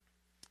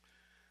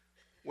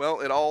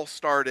Well, it all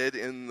started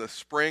in the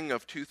spring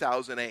of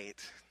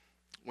 2008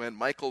 when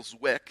Michael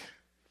Zwick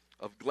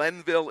of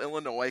Glenville,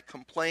 Illinois,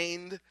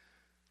 complained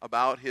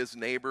about his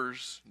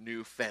neighbor's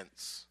new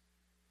fence.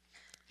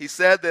 He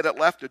said that it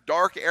left a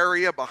dark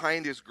area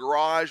behind his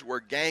garage where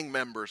gang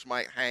members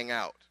might hang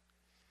out.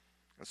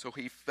 And so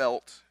he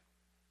felt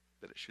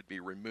that it should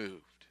be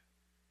removed.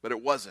 But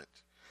it wasn't.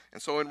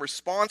 And so in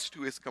response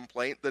to his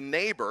complaint, the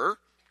neighbor,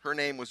 her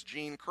name was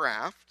Jean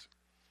Kraft,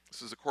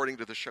 this is according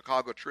to the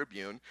Chicago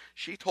Tribune,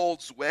 she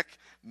told Zwick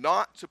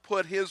not to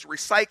put his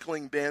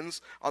recycling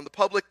bins on the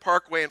public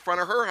parkway in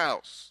front of her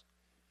house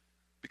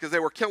because they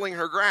were killing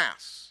her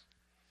grass.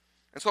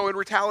 And so in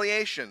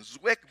retaliation,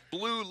 Zwick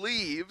blew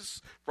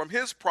leaves from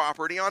his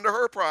property onto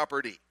her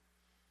property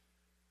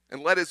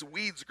and let his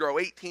weeds grow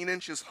 18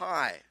 inches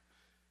high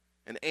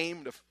and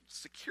aimed a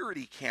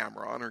security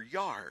camera on her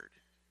yard.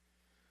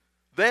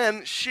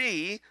 Then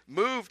she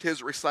moved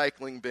his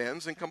recycling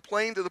bins and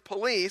complained to the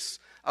police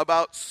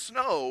about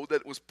snow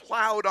that was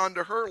plowed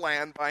onto her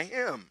land by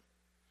him.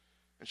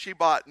 And she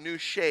bought new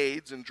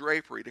shades and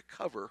drapery to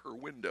cover her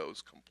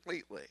windows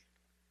completely.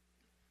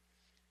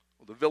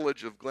 Well, the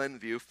village of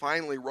Glenview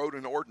finally wrote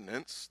an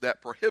ordinance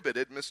that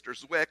prohibited Mr.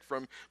 Zwick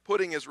from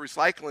putting his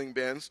recycling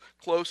bins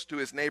close to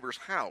his neighbor's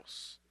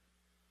house.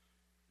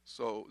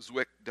 So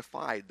Zwick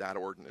defied that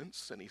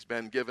ordinance, and he's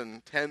been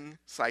given 10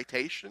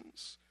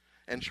 citations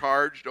and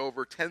charged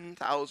over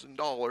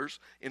 $10,000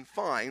 in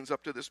fines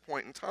up to this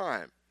point in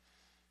time.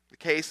 The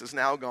case has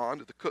now gone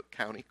to the Cook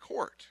County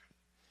Court.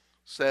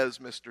 Says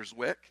Mr.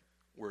 Zwick,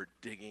 we're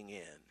digging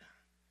in.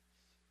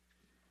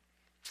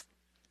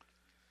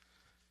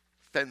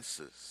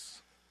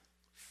 Fences.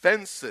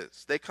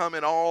 Fences. They come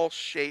in all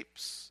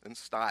shapes and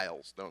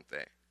styles, don't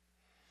they?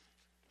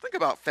 Think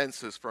about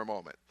fences for a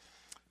moment.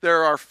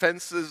 There are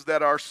fences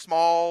that are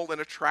small and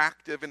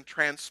attractive and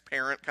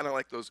transparent, kind of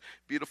like those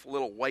beautiful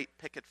little white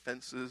picket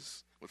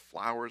fences with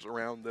flowers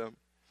around them.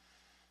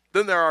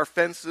 Then there are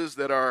fences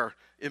that are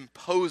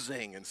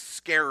imposing and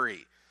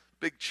scary,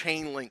 big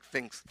chain link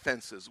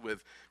fences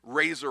with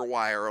razor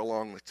wire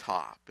along the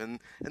top. And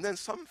then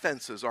some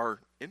fences are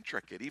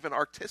intricate, even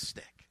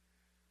artistic,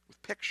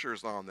 with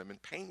pictures on them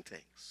and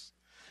paintings.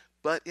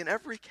 But in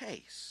every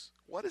case,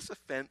 what is a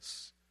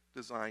fence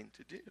designed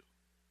to do?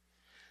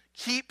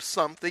 Keep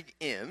something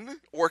in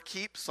or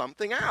keep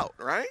something out,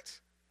 right?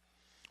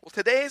 Well,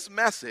 today's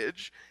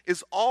message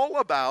is all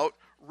about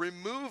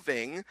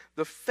removing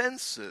the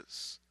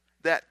fences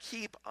that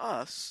keep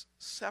us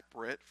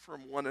separate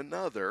from one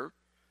another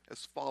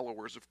as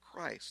followers of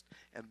Christ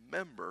and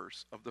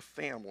members of the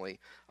family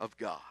of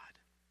God.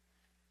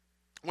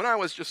 When I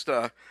was just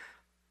a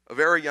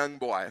very young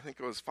boy, I think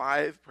I was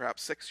 5,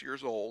 perhaps 6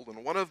 years old,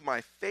 and one of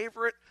my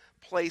favorite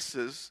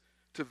places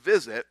to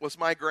visit was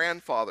my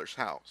grandfather's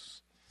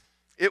house.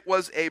 It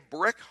was a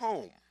brick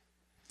home,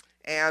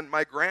 and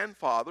my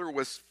grandfather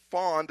was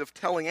fond of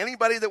telling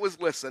anybody that was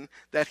listening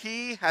that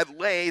he had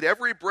laid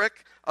every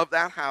brick of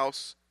that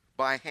house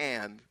by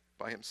hand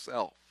by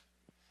himself.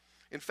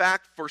 In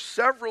fact, for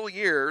several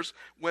years,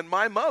 when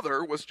my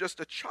mother was just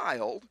a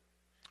child,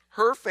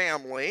 her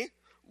family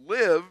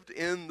lived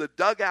in the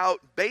dugout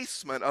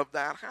basement of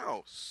that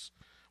house,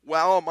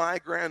 while my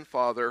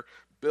grandfather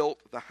built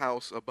the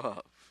house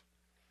above.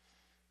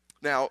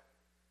 Now,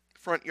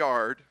 front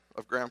yard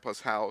of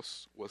Grandpa's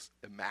house was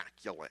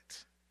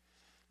immaculate.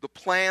 The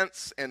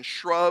plants and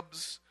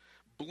shrubs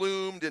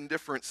bloomed in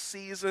different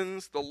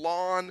seasons. The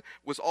lawn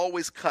was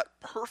always cut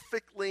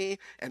perfectly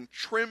and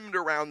trimmed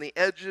around the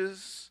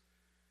edges.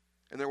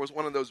 And there was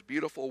one of those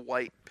beautiful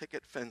white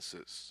picket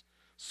fences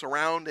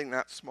surrounding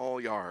that small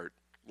yard,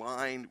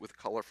 lined with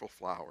colorful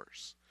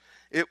flowers.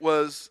 It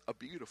was a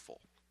beautiful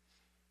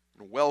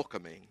and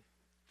welcoming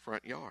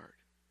front yard.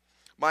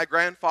 My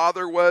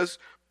grandfather was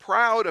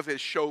proud of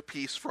his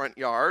showpiece front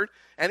yard,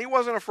 and he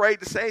wasn't afraid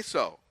to say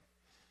so,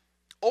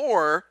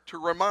 or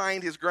to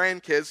remind his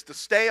grandkids to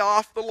stay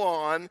off the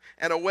lawn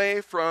and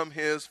away from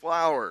his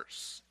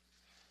flowers.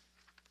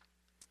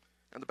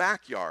 And the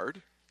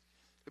backyard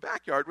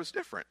was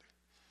different.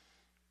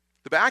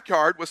 The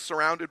backyard was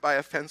surrounded by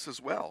a fence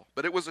as well,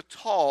 but it was a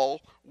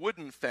tall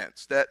wooden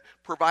fence that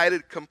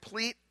provided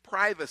complete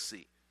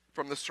privacy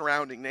from the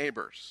surrounding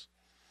neighbors.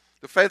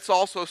 The fence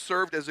also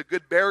served as a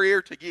good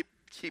barrier to keep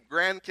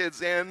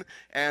grandkids in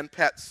and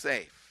pets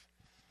safe.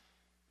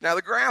 Now,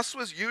 the grass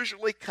was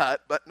usually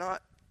cut, but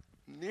not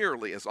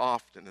nearly as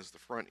often as the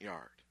front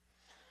yard.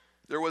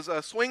 There was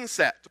a swing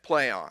set to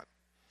play on.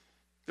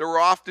 There were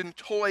often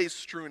toys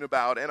strewn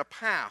about and a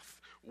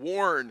path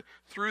worn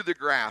through the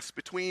grass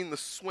between the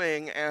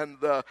swing and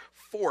the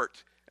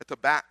fort at the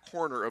back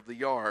corner of the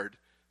yard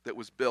that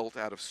was built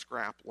out of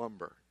scrap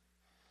lumber.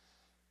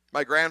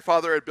 My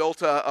grandfather had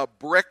built a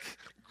brick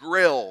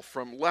grill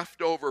from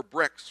leftover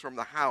bricks from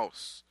the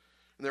house,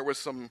 and there was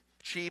some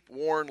cheap,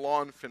 worn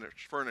lawn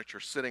furniture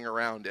sitting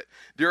around it.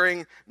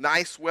 During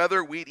nice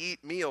weather, we'd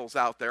eat meals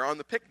out there on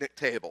the picnic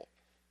table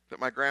that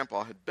my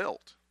grandpa had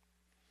built.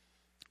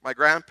 My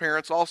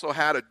grandparents also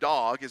had a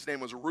dog. His name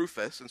was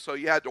Rufus, and so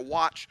you had to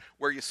watch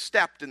where you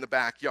stepped in the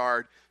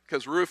backyard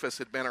because Rufus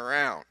had been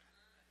around.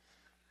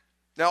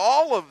 Now,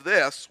 all of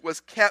this was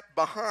kept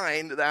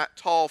behind that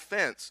tall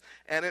fence,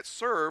 and it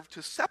served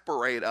to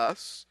separate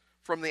us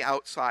from the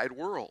outside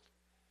world.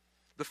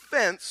 The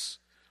fence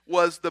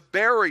was the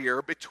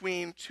barrier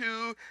between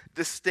two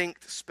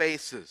distinct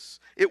spaces.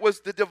 It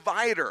was the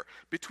divider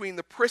between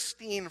the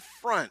pristine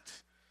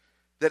front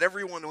that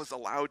everyone was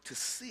allowed to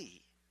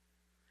see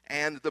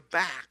and the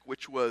back,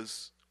 which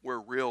was where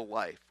real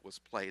life was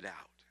played out.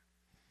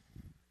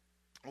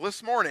 Well,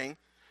 this morning,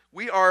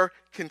 we are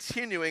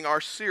continuing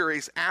our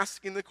series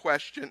asking the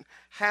question,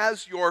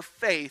 has your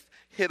faith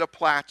hit a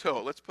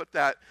plateau? Let's put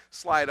that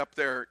slide up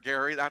there,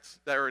 Gary.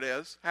 There it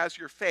is. Has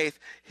your faith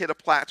hit a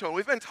plateau? And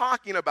we've been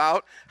talking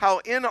about how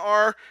in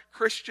our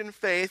Christian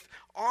faith,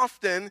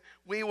 often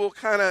we will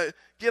kind of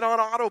get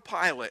on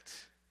autopilot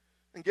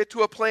and get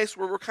to a place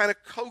where we're kind of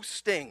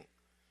coasting,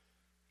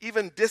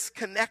 even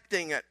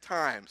disconnecting at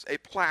times, a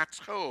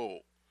plateau.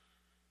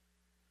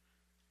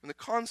 And the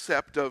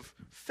concept of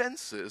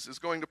fences is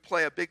going to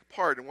play a big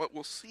part in what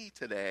we'll see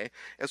today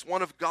as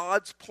one of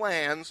God's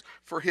plans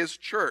for His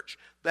church,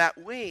 that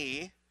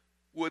we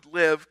would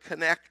live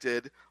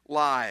connected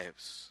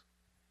lives.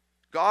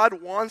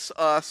 God wants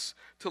us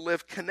to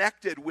live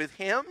connected with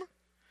Him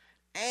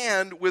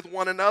and with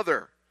one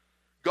another.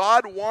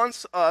 God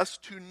wants us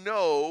to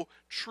know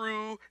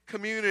true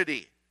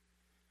community.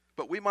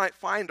 But we might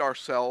find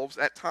ourselves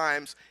at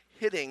times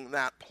hitting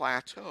that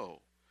plateau,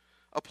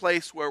 a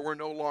place where we're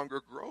no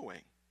longer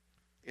growing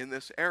in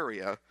this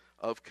area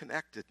of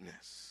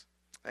connectedness.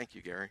 Thank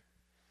you, Gary.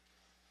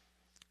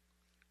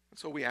 And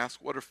so we ask,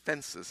 what do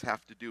fences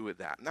have to do with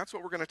that? And that's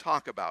what we're going to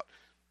talk about.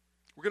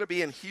 We're going to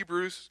be in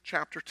Hebrews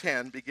chapter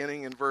 10,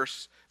 beginning in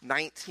verse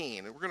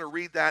 19. And we're going to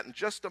read that in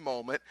just a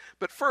moment.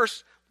 But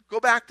first, go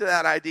back to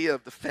that idea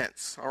of the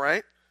fence, all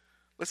right?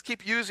 Let's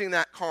keep using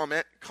that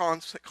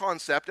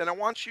concept. And I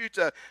want you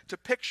to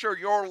picture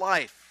your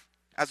life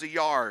as a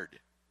yard.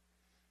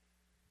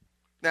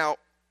 Now,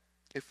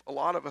 if a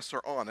lot of us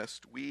are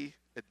honest, we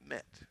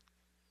admit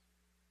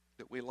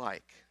that we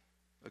like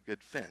a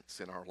good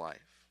fence in our life.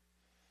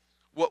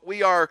 What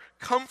we are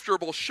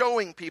comfortable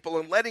showing people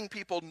and letting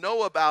people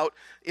know about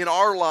in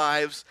our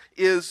lives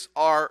is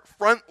our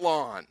front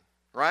lawn,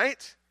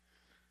 right?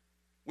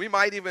 We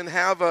might even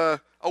have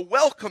a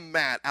welcome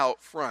mat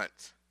out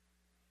front.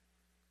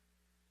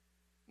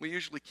 We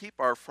usually keep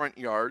our front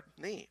yard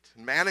neat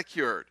and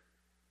manicured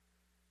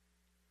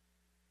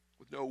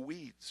with no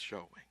weeds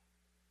showing.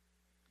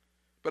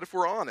 But if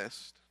we're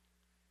honest,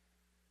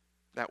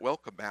 that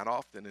welcome mat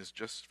often is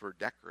just for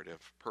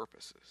decorative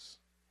purposes.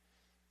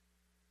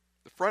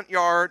 The front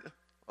yard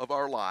of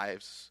our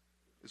lives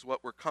is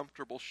what we're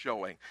comfortable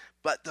showing.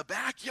 But the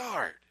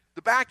backyard,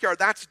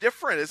 that's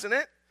different, isn't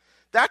it?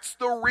 That's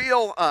the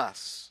real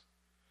us.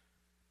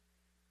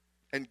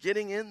 And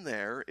getting in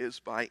there is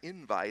by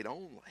invite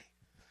only.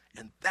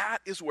 And that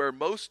is where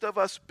most of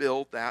us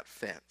build that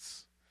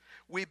fence.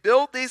 We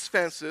build these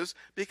fences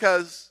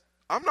because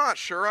I'm not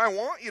sure I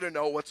want you to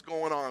know what's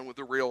going on with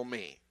the real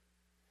me.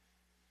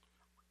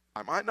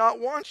 I might not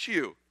want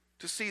you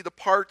to see the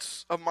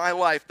parts of my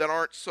life that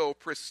aren't so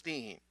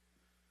pristine.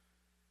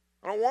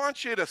 I don't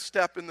want you to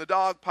step in the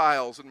dog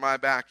piles in my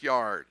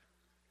backyard.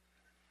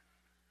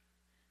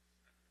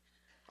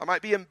 I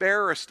might be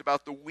embarrassed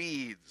about the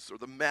weeds or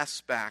the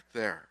mess back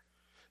there.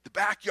 The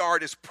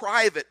backyard is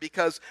private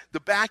because the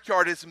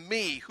backyard is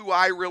me, who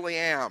I really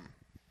am.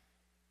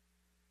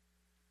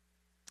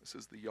 This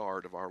is the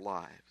yard of our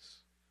lives.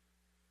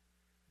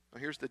 Now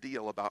here's the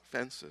deal about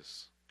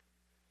fences.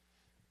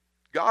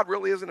 God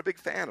really isn't a big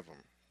fan of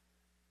them.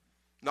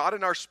 Not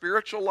in our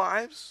spiritual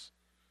lives,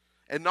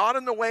 and not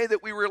in the way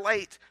that we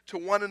relate to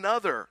one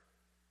another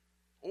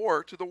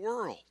or to the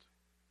world.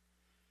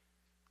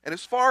 And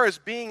as far as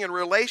being in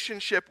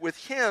relationship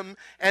with Him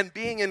and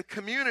being in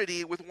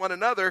community with one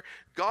another,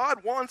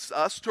 God wants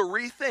us to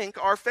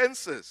rethink our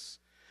fences.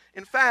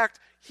 In fact,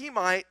 He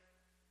might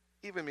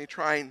even be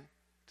trying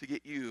to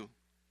get you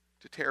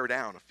to tear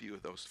down a few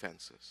of those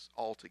fences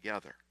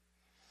altogether.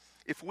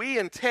 If we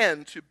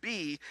intend to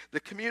be the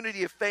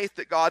community of faith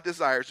that God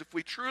desires, if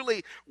we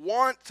truly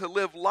want to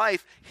live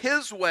life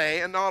His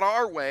way and not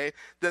our way,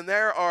 then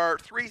there are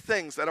three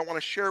things that I want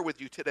to share with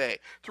you today.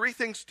 Three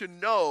things to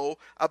know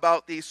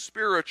about these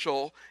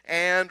spiritual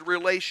and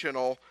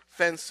relational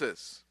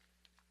fences.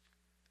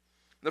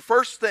 The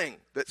first thing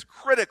that's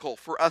critical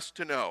for us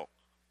to know,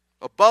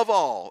 above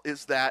all,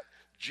 is that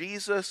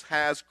Jesus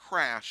has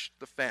crashed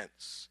the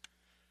fence.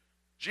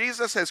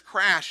 Jesus has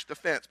crashed the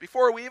fence.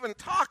 Before we even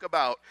talk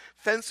about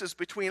fences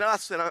between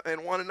us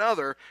and one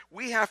another,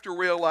 we have to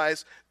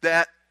realize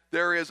that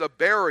there is a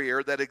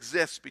barrier that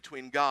exists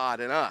between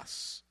God and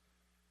us.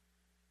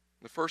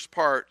 The first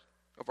part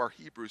of our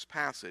Hebrews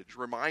passage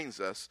reminds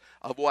us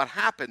of what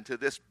happened to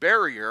this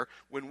barrier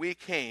when we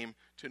came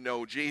to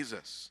know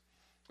Jesus.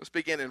 Let's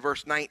begin in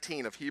verse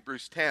 19 of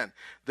Hebrews 10.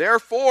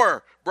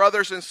 Therefore,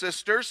 brothers and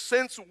sisters,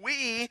 since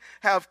we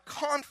have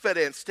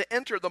confidence to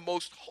enter the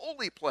most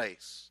holy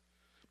place,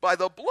 by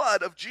the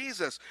blood of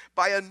Jesus,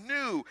 by a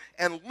new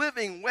and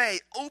living way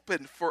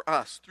opened for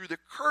us through the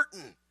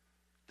curtain,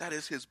 that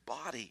is His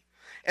body.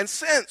 And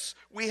since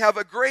we have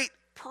a great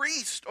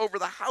priest over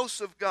the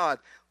house of God,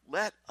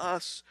 let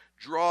us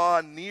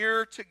draw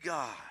near to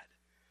God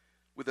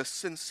with a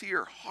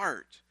sincere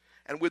heart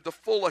and with the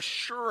full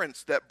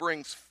assurance that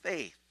brings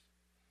faith,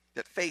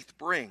 that faith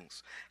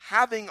brings,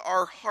 having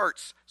our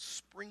hearts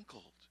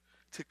sprinkled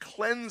to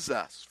cleanse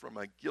us from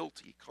a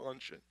guilty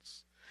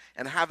conscience,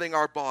 and having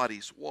our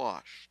bodies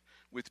washed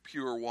with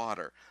pure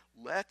water.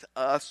 Let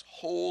us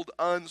hold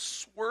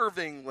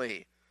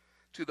unswervingly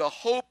to the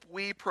hope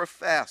we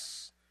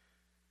profess,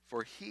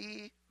 for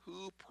he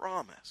who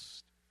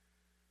promised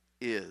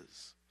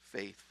is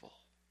faithful.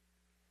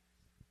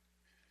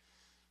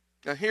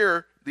 Now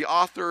here, the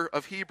author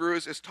of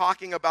Hebrews is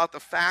talking about the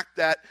fact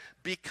that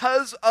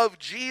because of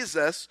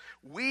Jesus,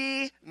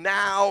 we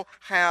now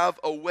have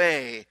a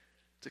way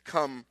to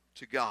come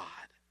to God.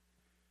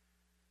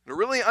 To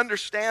really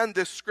understand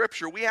this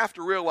scripture, we have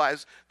to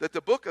realize that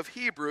the book of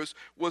Hebrews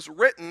was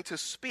written to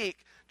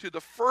speak to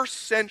the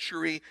first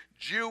century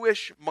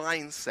Jewish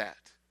mindset.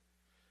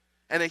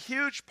 And a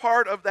huge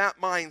part of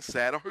that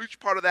mindset, a huge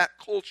part of that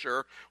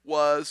culture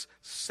was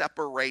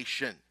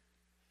separation.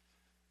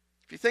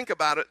 If you think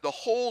about it, the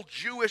whole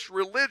Jewish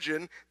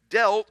religion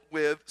dealt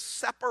with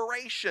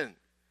separation.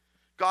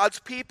 God's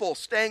people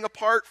staying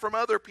apart from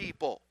other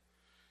people.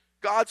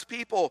 God's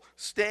people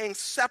staying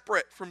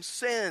separate from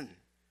sin.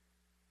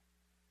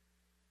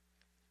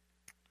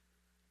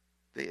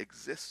 They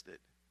existed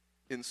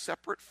in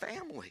separate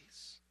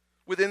families,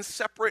 within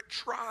separate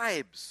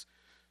tribes.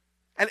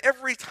 And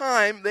every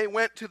time they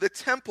went to the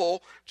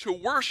temple to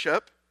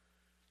worship,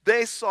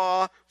 they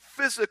saw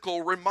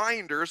physical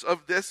reminders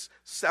of this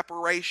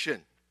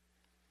separation.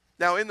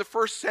 Now, in the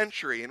first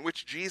century in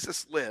which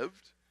Jesus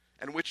lived,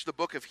 and which the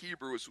book of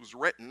Hebrews was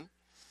written,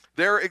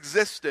 there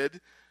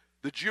existed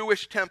the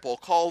Jewish temple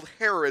called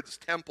Herod's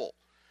temple.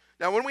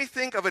 Now, when we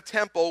think of a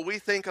temple, we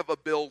think of a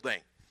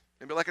building,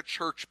 maybe like a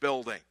church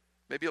building,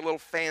 maybe a little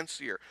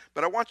fancier.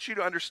 But I want you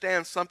to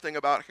understand something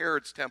about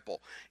Herod's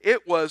temple.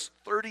 It was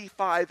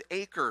 35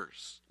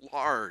 acres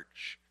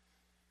large.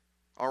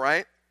 All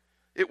right?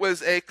 It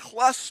was a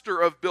cluster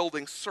of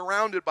buildings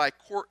surrounded by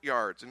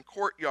courtyards and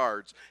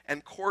courtyards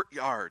and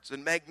courtyards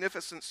and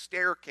magnificent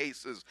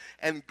staircases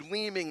and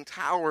gleaming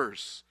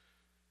towers.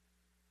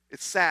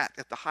 It sat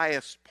at the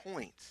highest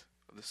point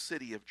of the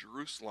city of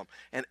Jerusalem,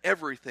 and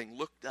everything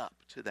looked up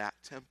to that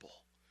temple.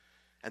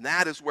 And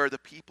that is where the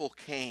people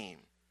came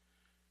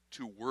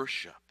to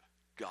worship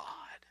God.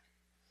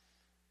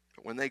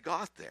 But when they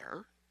got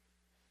there,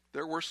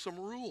 there were some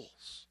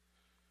rules.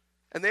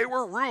 And they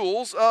were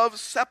rules of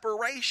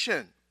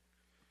separation.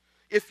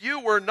 If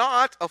you were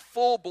not a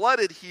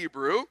full-blooded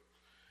Hebrew,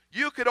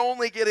 you could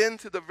only get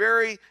into the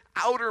very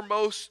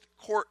outermost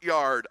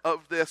courtyard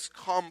of this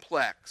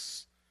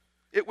complex.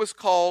 It was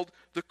called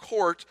the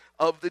court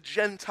of the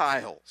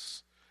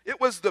Gentiles. It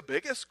was the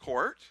biggest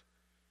court,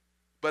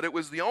 but it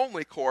was the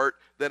only court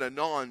that a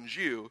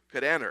non-Jew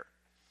could enter.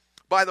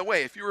 By the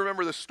way, if you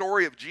remember the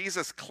story of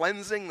Jesus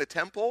cleansing the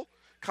temple,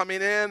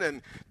 coming in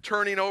and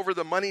turning over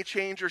the money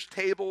changers'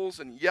 tables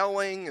and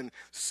yelling and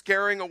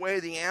scaring away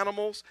the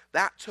animals,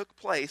 that took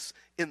place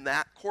in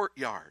that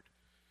courtyard.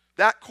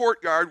 That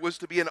courtyard was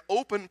to be an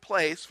open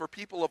place for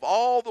people of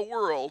all the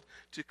world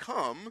to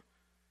come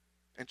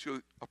and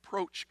to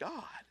approach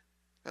God,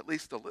 at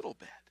least a little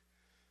bit.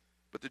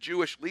 But the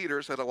Jewish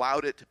leaders had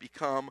allowed it to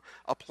become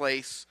a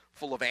place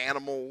full of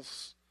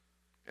animals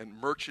and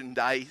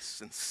merchandise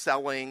and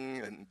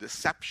selling and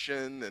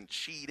deception and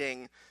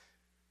cheating.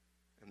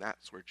 And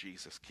that's where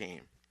Jesus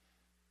came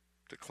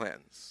to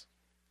cleanse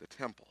the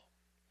temple.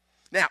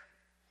 Now,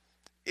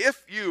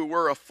 if you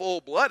were a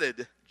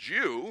full-blooded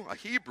Jew, a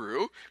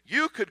Hebrew,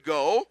 you could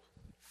go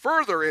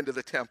further into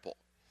the temple.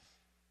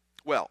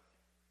 Well,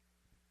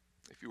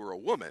 if you were a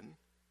woman,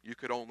 you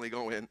could only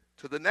go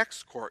into the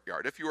next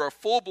courtyard. If you were a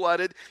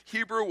full-blooded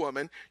Hebrew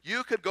woman,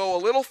 you could go a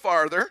little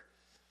farther,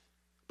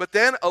 but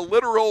then a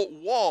literal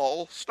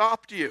wall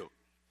stopped you.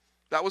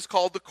 That was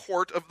called the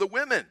court of the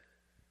women.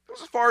 It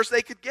was as far as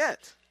they could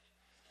get.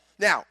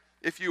 Now,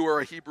 if you were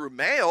a Hebrew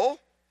male,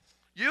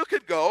 you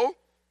could go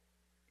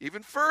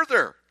even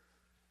further.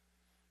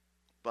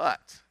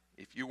 But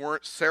if you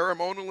weren't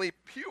ceremonially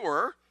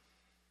pure,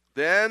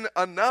 then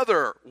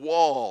another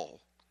wall,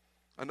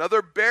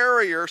 another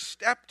barrier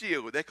stepped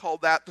you. They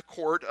called that the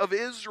court of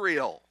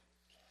Israel.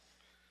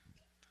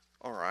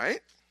 All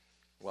right.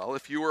 Well,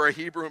 if you were a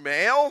Hebrew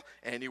male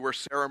and you were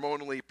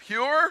ceremonially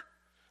pure,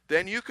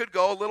 then you could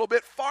go a little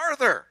bit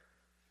farther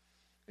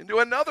into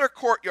another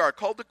courtyard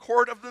called the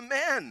court of the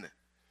men.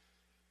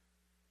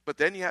 But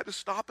then you had to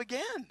stop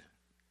again.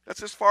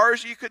 That's as far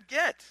as you could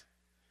get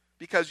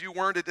because you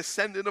weren't a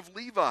descendant of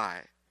Levi.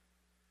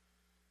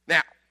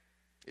 Now,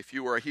 if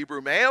you were a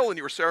Hebrew male and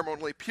you were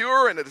ceremonially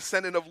pure and a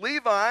descendant of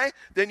Levi,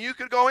 then you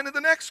could go into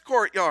the next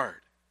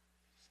courtyard.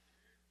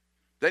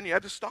 Then you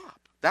had to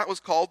stop. That was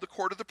called the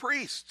court of the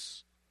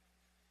priests.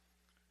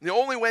 The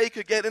only way you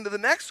could get into the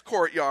next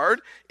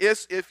courtyard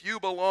is if you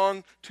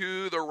belonged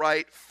to the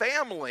right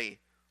family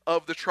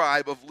of the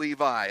tribe of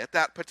Levi at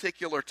that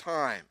particular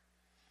time.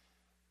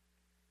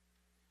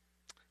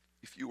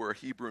 if you were a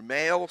Hebrew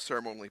male,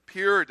 ceremonially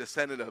pure, a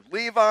descendant of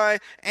Levi,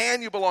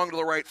 and you belonged to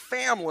the right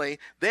family,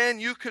 then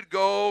you could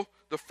go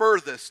the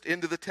furthest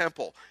into the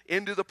temple,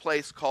 into the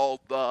place called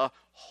the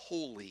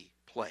holy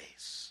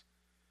place.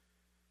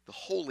 The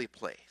holy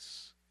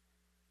place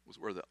was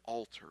where the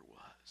altar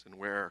was and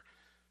where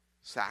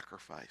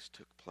sacrifice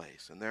took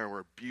place. And there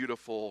were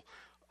beautiful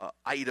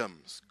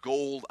items,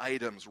 gold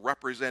items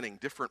representing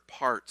different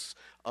parts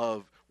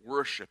of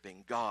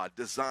worshiping God,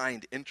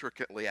 designed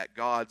intricately at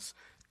God's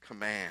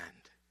command.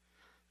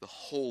 The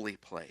holy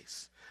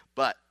place.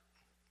 But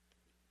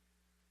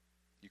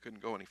you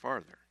couldn't go any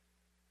farther.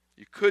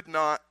 You could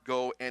not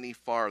go any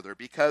farther,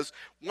 because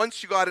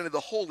once you got into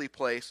the holy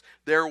place,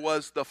 there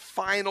was the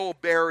final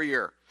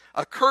barrier,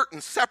 a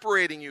curtain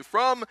separating you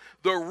from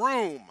the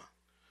room,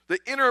 the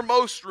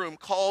innermost room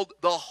called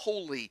the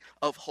Holy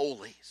of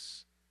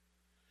Holies.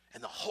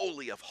 And the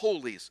Holy of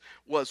Holies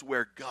was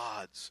where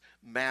God's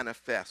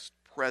manifest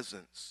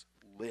presence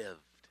lived.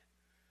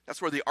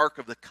 That's where the Ark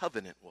of the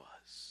Covenant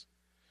was.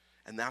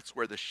 And that's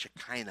where the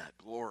Shekinah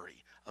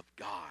glory of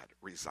God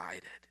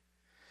resided.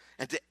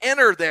 And to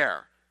enter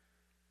there,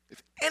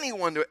 if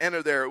anyone to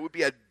enter there, it would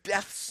be a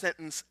death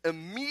sentence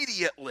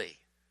immediately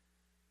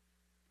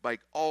by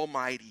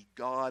Almighty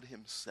God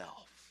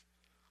himself.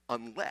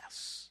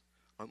 Unless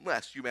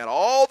you met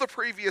all the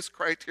previous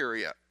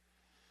criteria.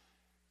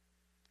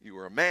 You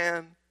were a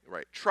man, the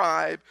right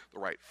tribe, the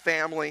right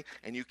family,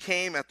 and you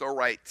came at the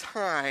right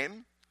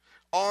time,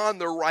 on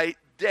the right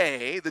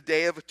day, the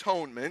Day of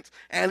Atonement,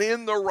 and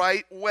in the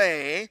right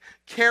way,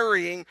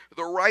 carrying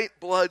the right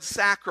blood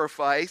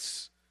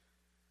sacrifice.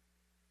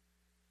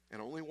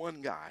 And only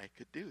one guy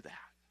could do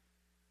that,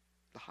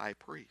 the high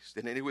priest.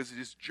 And it was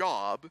his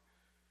job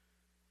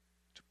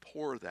to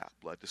pour that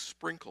blood, to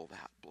sprinkle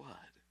that blood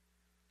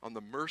on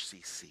the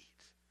mercy seat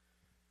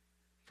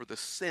for the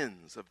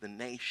sins of the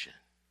nation,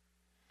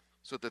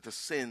 so that the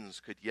sins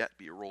could yet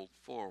be rolled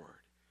forward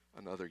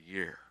another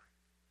year.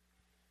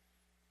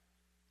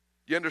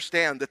 You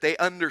understand that they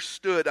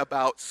understood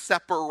about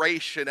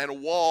separation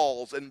and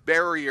walls and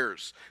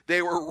barriers.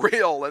 They were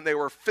real and they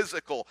were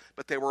physical,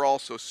 but they were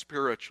also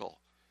spiritual.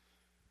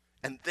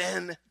 And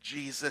then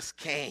Jesus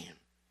came.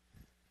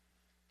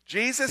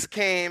 Jesus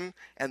came,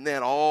 and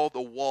then all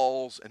the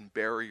walls and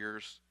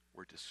barriers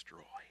were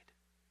destroyed.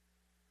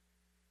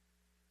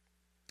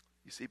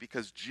 You see,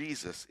 because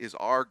Jesus is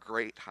our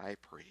great high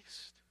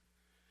priest,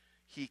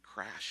 he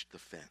crashed the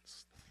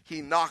fence.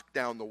 He knocked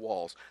down the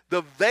walls.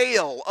 The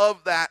veil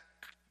of that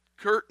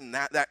curtain,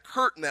 that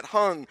curtain that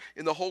hung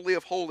in the Holy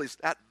of Holies,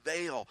 that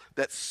veil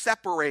that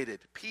separated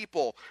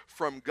people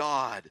from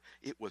God,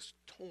 it was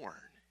torn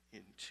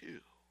in two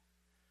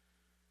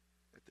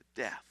at the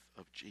death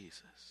of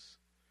Jesus.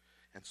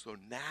 And so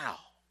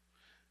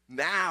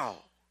now,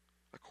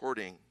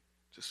 according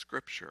to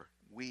Scripture,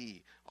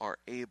 we are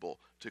able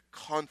to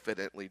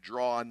confidently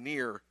draw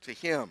near to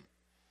him.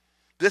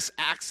 This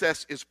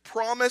access is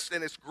promised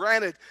and is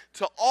granted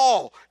to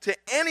all, to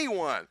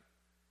anyone.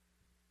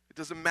 It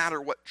doesn't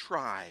matter what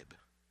tribe.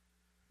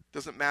 It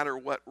doesn't matter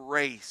what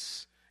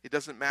race. It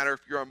doesn't matter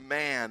if you're a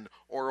man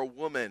or a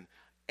woman.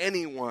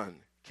 Anyone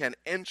can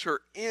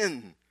enter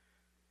in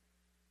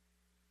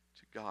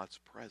to God's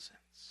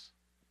presence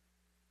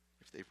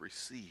if they've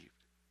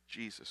received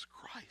Jesus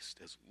Christ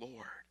as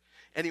Lord.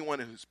 Anyone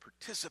who's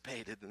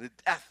participated in the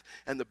death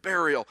and the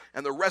burial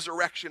and the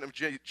resurrection of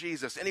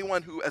Jesus,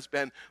 anyone who has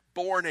been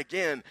born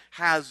again,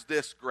 has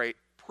this great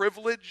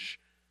privilege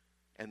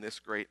and this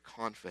great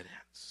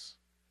confidence.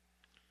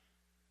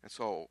 And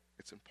so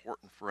it's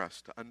important for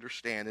us to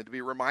understand and to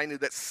be reminded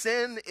that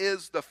sin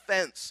is the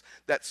fence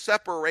that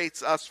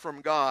separates us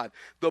from God.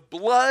 The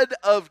blood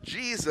of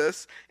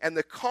Jesus and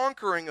the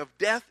conquering of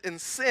death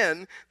and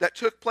sin that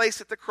took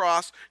place at the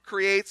cross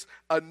creates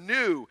a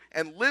new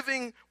and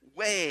living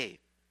way,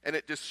 and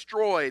it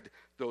destroyed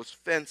those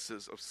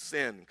fences of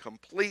sin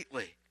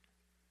completely,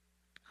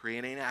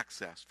 creating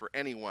access for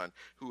anyone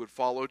who would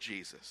follow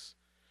Jesus.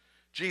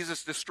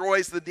 Jesus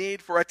destroys the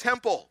need for a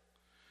temple.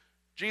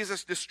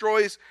 Jesus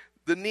destroys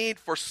the need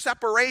for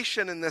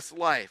separation in this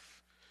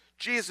life.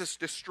 Jesus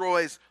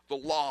destroys the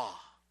law,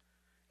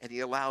 and he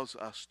allows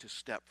us to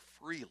step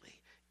freely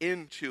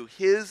into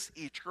his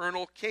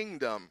eternal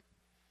kingdom,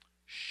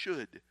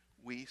 should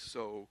we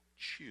so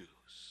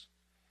choose.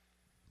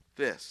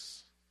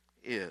 This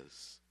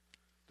is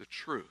the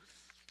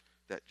truth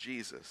that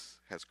Jesus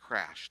has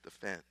crashed the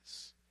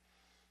fence.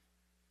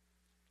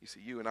 You see,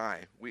 you and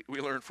I, we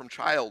learn from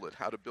childhood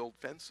how to build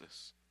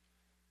fences,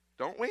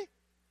 don't we?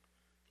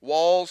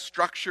 Walls,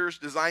 structures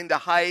designed to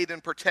hide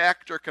and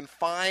protect or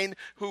confine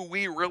who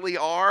we really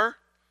are,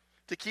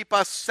 to keep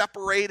us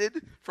separated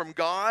from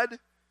God,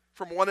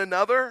 from one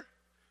another.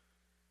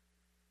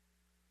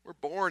 We're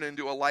born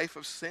into a life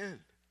of sin,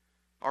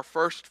 our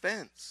first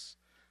fence.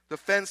 The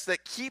fence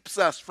that keeps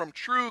us from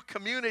true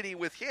community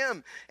with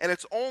him. And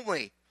it's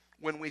only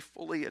when we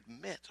fully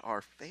admit our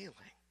failing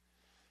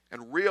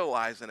and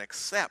realize and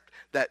accept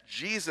that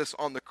Jesus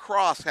on the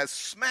cross has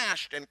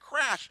smashed and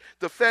crashed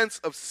the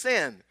fence of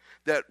sin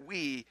that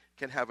we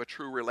can have a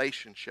true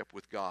relationship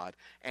with God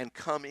and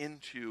come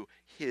into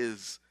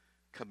his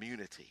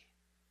community,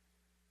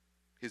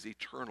 his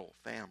eternal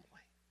family,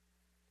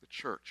 the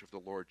church of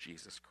the Lord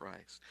Jesus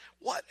Christ.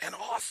 What an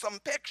awesome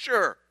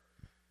picture!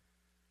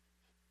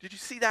 Did you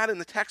see that in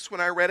the text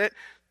when I read it?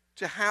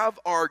 To have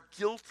our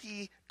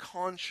guilty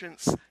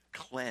conscience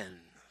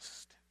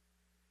cleansed.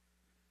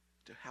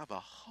 To have a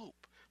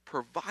hope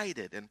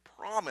provided and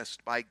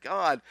promised by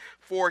God.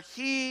 For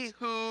he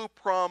who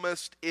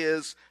promised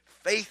is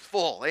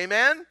faithful.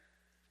 Amen?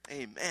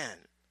 Amen.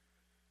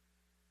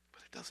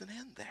 But it doesn't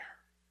end there.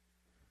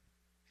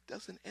 It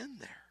doesn't end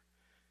there.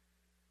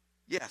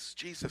 Yes,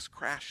 Jesus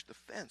crashed the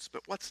fence,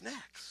 but what's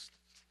next?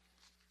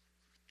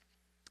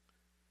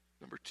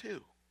 Number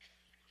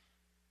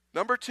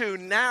two,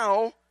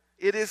 now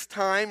it is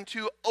time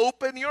to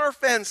open your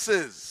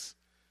fences.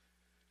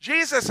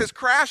 Jesus has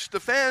crashed the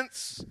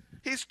fence.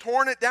 He's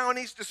torn it down.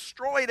 He's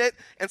destroyed it.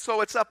 And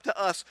so it's up to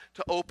us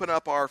to open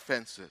up our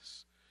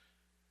fences.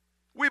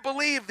 We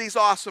believe these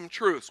awesome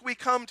truths. We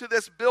come to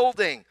this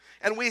building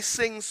and we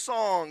sing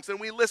songs and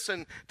we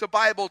listen to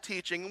Bible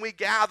teaching and we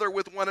gather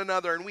with one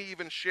another and we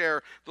even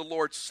share the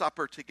Lord's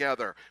Supper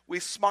together. We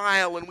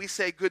smile and we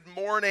say good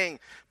morning,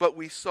 but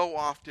we so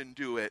often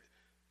do it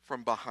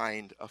from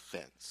behind a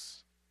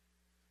fence.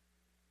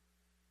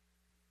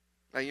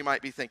 Now you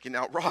might be thinking,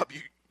 now Rob,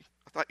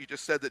 I thought you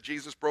just said that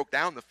Jesus broke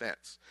down the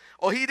fence.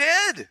 Oh, he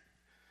did.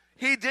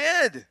 He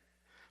did.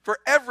 For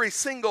every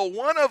single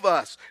one of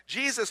us,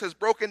 Jesus has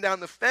broken down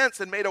the fence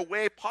and made a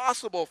way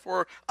possible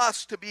for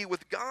us to be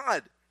with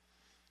God.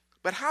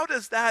 But how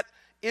does that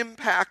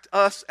impact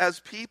us as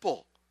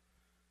people?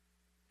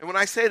 And when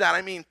I say that,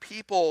 I mean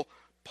people,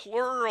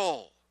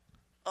 plural,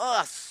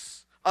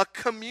 us, a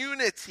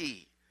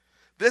community.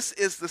 This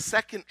is the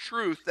second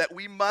truth that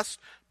we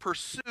must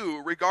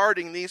pursue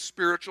regarding these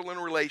spiritual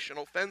and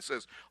relational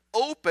fences.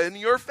 Open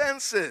your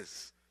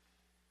fences.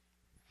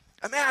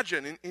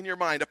 Imagine in your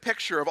mind a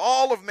picture of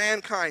all of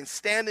mankind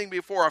standing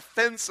before a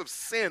fence of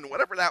sin,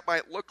 whatever that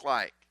might look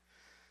like.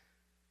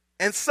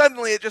 And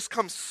suddenly it just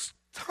comes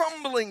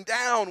tumbling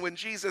down when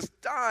Jesus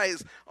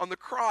dies on the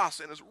cross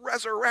and is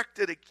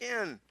resurrected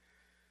again.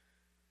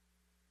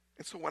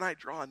 And so when I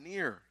draw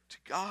near to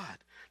God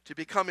to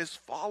become his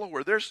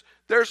follower, there's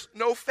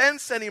no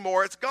fence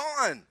anymore. It's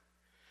gone.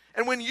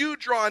 And when you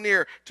draw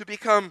near to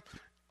become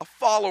a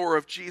follower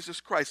of Jesus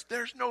Christ,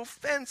 there's no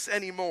fence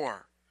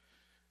anymore.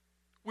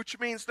 Which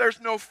means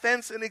there's no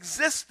fence in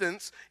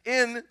existence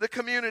in the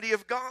community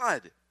of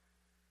God.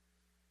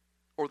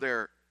 Or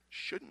there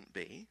shouldn't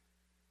be.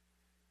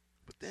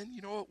 But then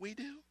you know what we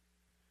do?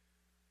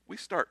 We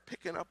start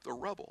picking up the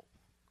rubble.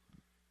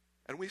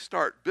 And we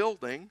start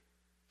building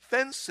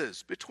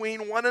fences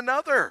between one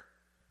another.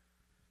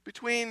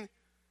 Between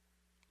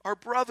our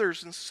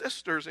brothers and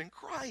sisters in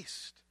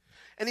Christ.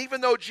 And even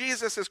though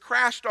Jesus has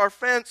crashed our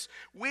fence,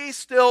 we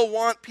still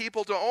want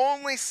people to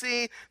only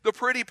see the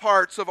pretty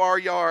parts of our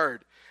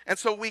yard. And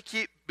so we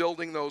keep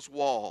building those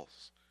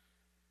walls.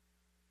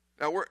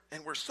 Now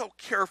we're so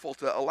careful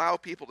to allow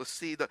people to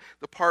see the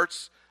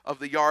parts of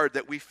the yard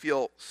that we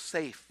feel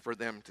safe for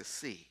them to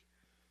see.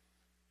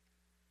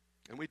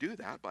 And we do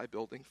that by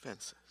building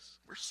fences.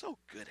 We're so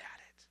good at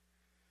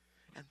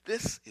it. And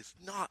this is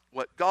not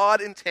what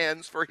God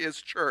intends for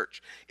his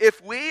church.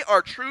 If we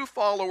are true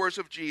followers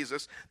of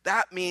Jesus,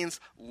 that means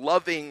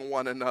loving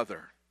one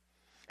another.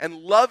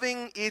 And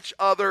loving each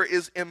other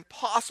is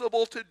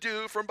impossible to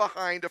do from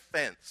behind a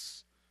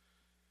fence.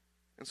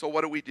 And so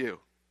what do?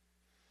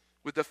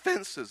 With the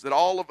fences that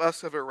all of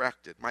us have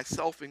erected,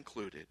 myself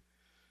included,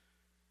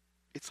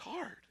 it's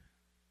hard.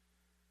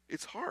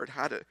 It's hard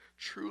how to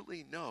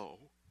truly know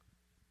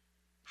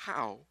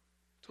how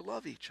to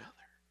love each other.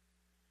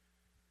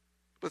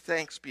 But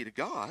thanks be to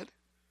God,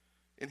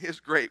 in his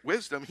great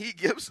wisdom, he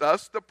gives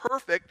us the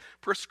perfect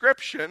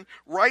prescription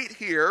right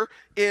here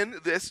in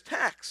this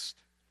text.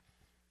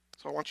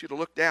 So I want you to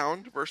look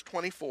down to verse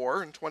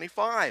 24 and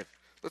 25.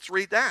 Let's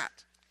read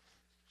that.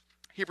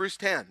 Hebrews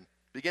 10,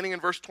 beginning in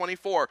verse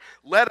 24.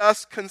 Let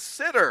us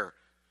consider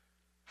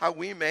how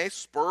we may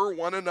spur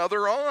one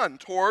another on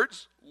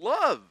towards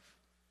love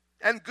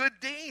and good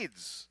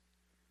deeds,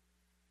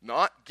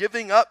 not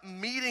giving up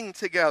meeting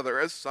together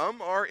as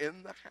some are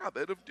in the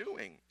habit of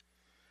doing,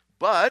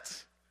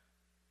 but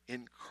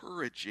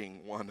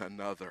encouraging one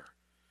another.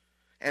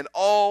 And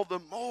all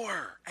the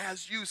more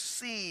as you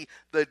see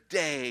the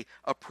day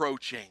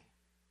approaching.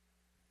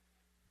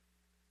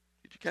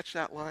 Did you catch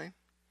that line?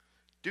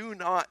 Do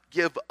not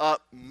give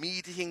up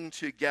meeting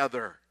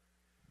together.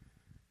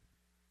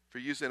 If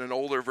you're using an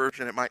older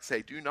version, it might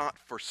say, do not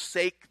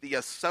forsake the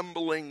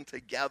assembling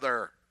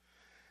together.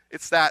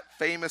 It's that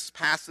famous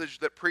passage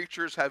that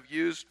preachers have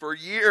used for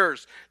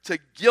years to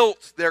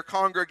guilt their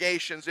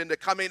congregations into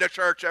coming to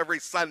church every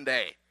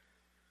Sunday.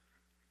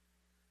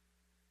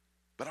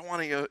 But I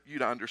want you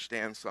to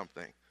understand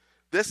something.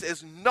 This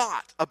is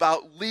not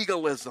about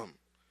legalism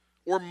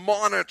or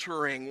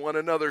monitoring one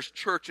another's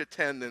church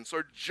attendance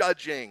or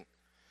judging.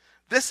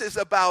 This is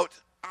about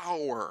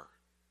our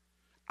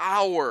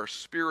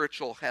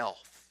spiritual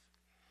health.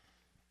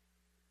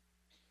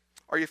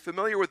 Are you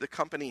familiar with the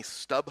company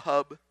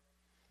StubHub?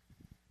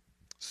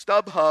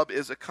 StubHub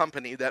is a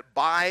company that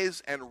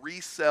buys and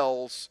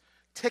resells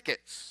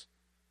tickets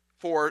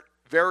for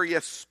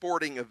various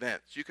sporting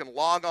events. You can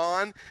log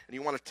on and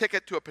you want a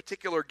ticket to a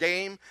particular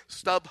game,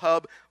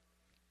 StubHub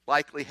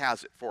likely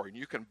has it for you.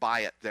 You can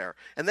buy it there.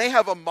 And they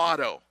have a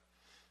motto.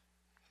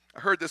 I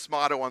heard this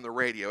motto on the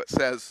radio. It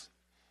says,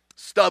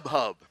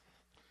 StubHub,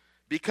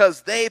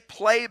 because they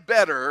play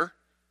better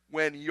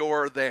when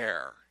you're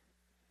there.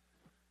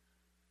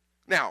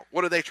 Now,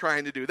 what are they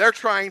trying to do? They're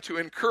trying to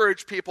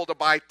encourage people to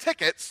buy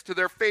tickets to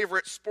their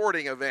favorite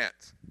sporting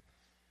event.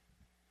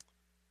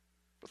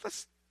 But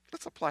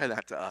let's apply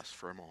that to us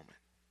for a moment.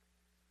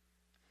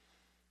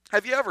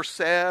 Have you ever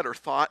said or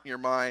thought in your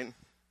mind,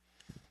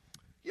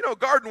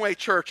 Garden Way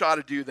Church ought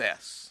to do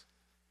this?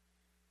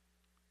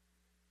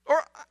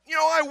 Or,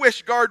 I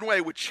wish Garden Way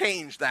would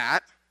change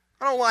that.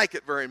 I don't like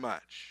it very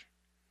much.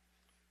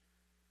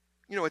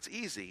 It's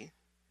easy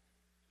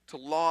to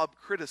lob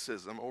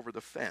criticism over the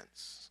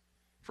fence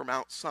from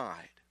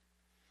outside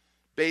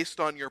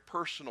based on your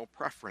personal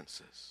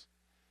preferences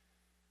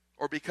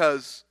or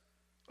because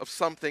of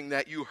something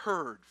that you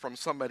heard from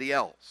somebody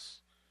else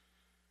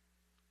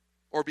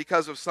or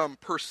because of some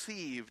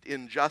perceived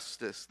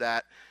injustice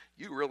that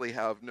you really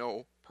have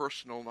no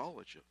personal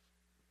knowledge of.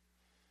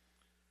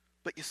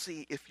 But you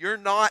see, if you're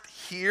not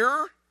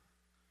here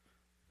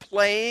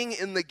playing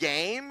in the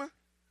game,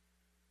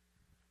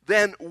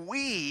 then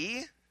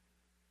we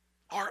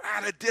are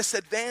at a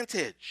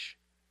disadvantage.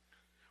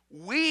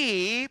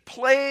 We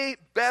play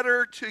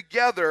better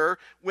together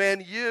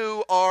when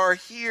you are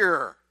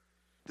here.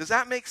 Does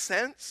that make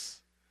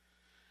sense?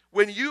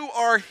 When you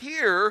are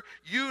here,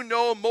 you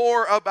know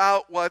more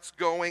about what's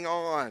going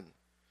on.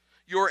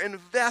 You're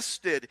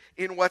invested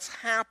in what's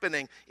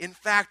happening. In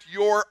fact,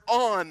 you're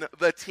on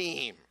the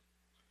team.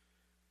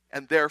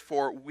 And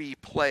therefore, we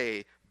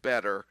play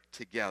better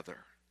together.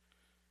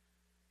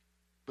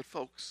 But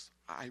folks,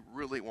 I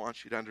really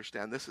want you to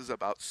understand this is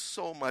about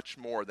so much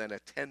more than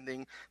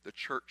attending the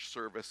church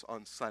service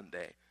on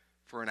Sunday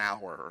for an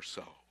hour or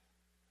so.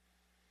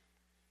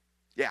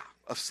 Yeah,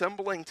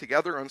 assembling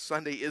together on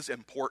Sunday is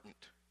important.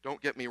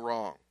 Don't get me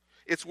wrong.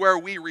 It's where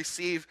we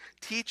receive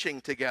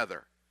teaching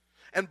together.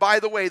 And by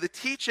the way, the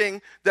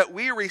teaching that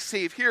we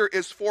receive here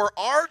is for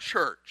our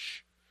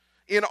church,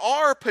 in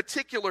our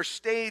particular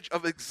stage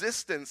of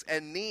existence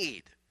and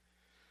need.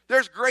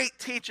 There's great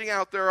teaching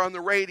out there on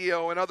the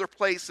radio and other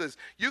places.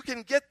 You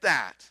can get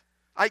that.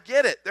 I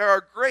get it. There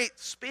are great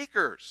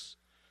speakers.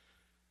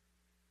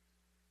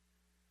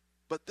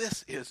 But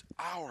this is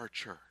our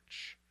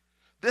church.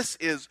 This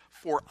is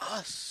for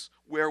us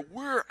where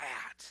we're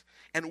at.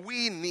 And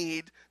we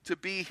need to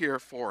be here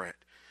for it.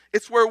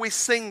 It's where we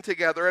sing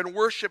together and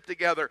worship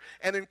together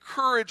and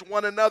encourage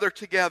one another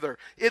together.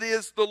 It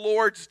is the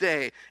Lord's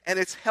Day, and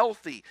it's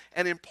healthy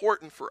and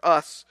important for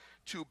us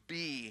to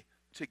be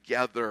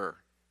together,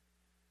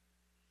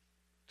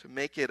 to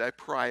make it a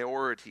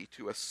priority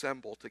to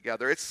assemble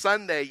together. It's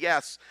Sunday,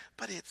 yes,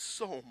 but it's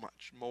so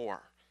much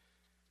more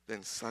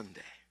than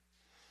Sunday.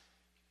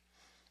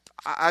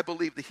 I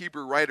believe the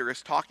Hebrew writer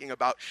is talking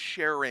about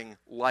sharing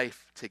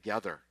life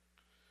together.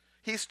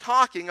 He's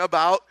talking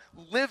about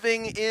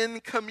living in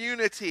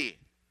community.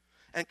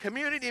 And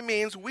community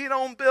means we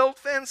don't build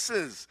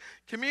fences.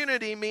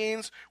 Community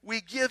means we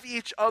give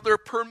each other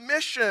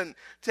permission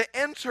to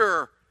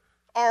enter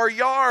our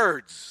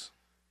yards.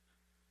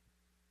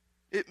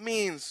 It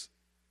means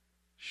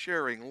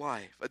sharing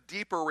life, a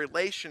deeper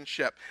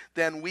relationship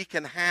than we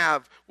can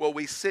have while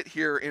we sit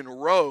here in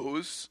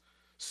rows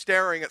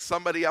staring at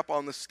somebody up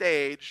on the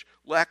stage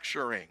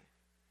lecturing.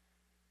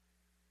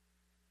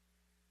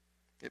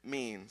 It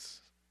means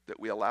that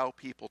we allow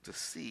people to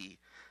see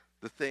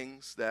the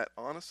things that,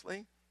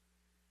 honestly,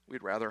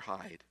 we'd rather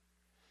hide.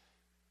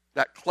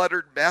 That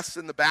cluttered mess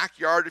in the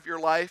backyard of your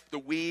life, the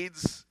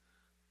weeds,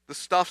 the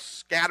stuff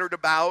scattered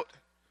about,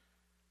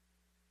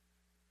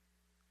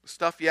 the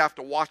stuff you have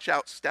to watch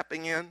out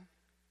stepping in.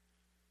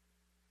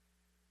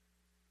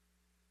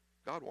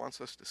 God wants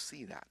us to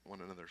see that in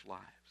one another's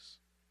lives.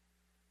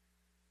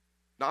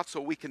 Not so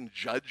we can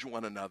judge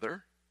one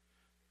another.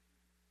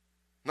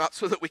 Not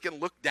so that we can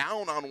look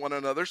down on one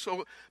another,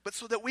 but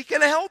so that we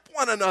can help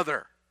one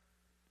another.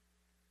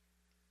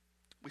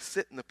 We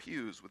sit in the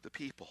pews with the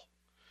people.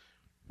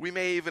 We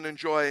may even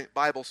enjoy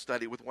Bible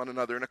study with one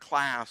another in a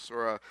class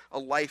or a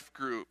life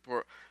group,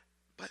 but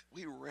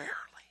we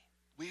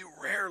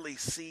rarely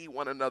see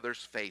one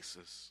another's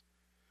faces.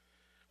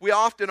 We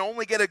often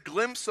only get a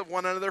glimpse of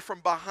one another from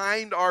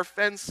behind our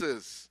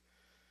fences.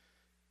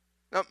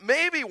 Now,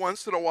 maybe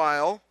once in a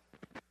while,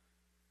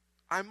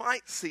 I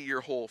might see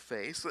your whole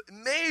face.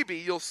 Maybe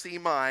you'll see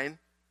mine.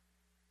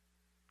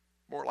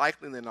 More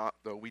likely than not,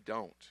 though, we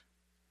don't.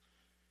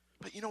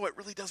 But you know what? It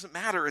really doesn't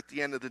matter at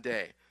the end of the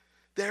day.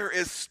 There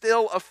is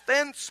still a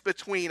fence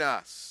between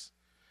us.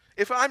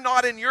 If I'm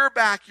not in your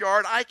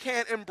backyard, I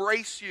can't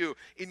embrace you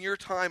in your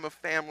time of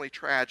family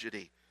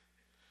tragedy.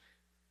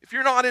 If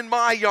you're not in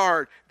my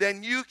yard,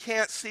 then you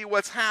can't see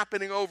what's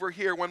happening over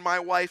here when my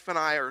wife and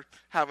I are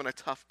having a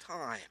tough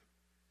time.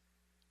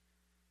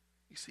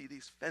 You see,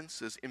 these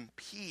fences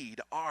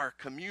impede our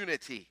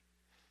community.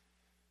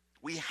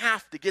 We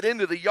have to get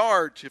into the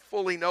yard to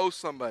fully know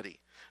somebody.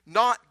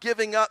 Not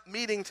giving up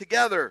meeting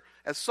together,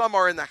 as some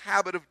are in the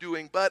habit of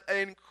doing, but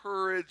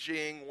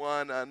encouraging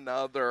one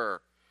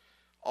another.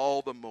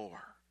 All the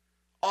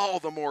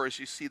more as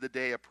you see the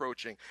day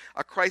approaching.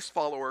 A Christ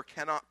follower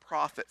cannot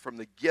profit from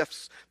the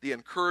gifts, the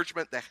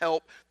encouragement, the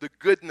help, the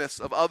goodness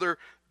of other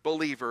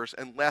believers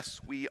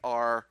unless we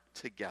are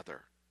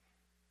together.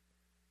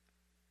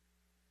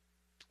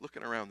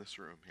 Looking around this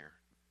room here.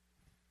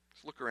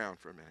 Just look around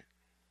for a minute.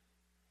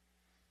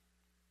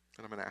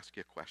 And I'm going to ask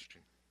you a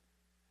question.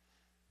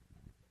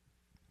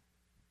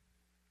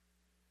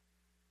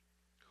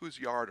 Whose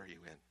yard are you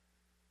in?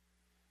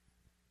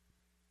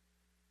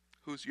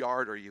 Whose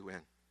yard are you in?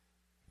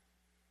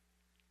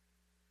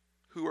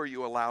 Who are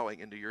you allowing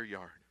into your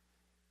yard?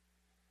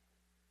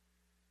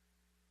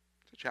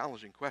 It's a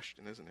challenging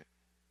question, isn't it?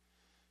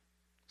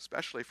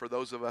 Especially for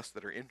those of us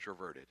that are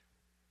introverted.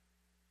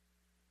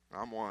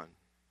 I'm one.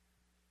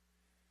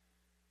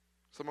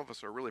 Some of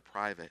us are really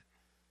private.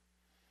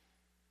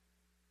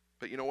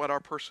 But you know what?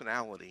 Our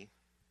personality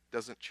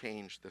doesn't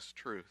change this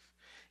truth.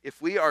 If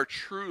we are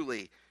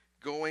truly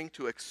going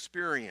to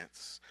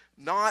experience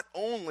not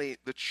only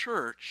the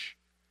church,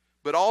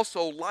 but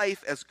also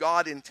life as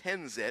God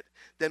intends it,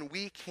 then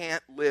we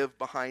can't live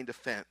behind a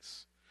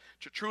fence.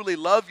 To truly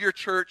love your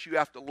church, you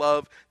have to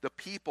love the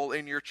people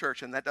in your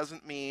church. And that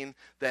doesn't mean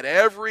that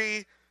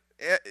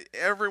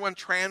everyone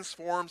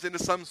transforms into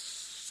some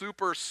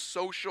super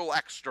social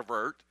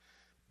extrovert.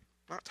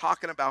 I'm not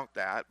talking about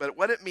that. But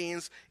what it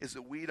means is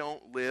that we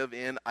don't live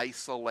in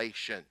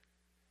isolation.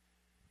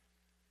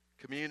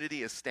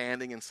 Community is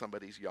standing in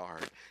somebody's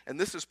yard. And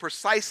this is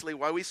precisely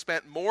why we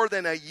spent more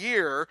than a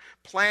year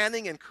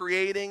planning and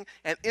creating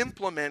and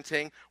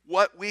implementing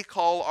what we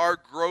call our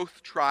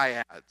growth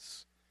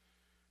triads.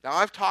 Now,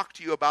 I've talked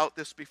to you about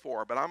this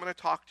before, but I'm going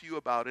to talk to you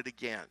about it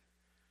again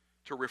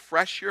to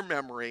refresh your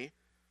memory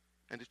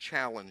and to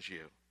challenge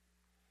you.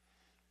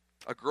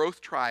 A growth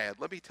triad,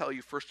 let me tell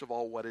you first of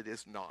all what it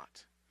is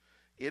not.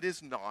 It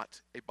is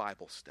not a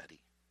Bible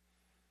study.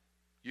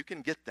 You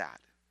can get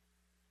that.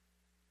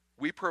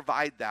 We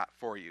provide that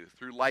for you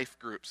through life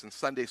groups and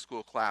Sunday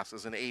school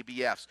classes and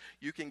ABFs.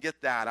 You can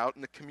get that out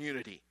in the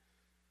community,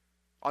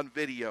 on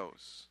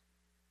videos,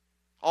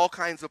 all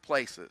kinds of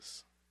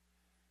places.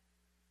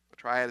 A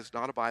triad is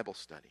not a Bible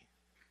study.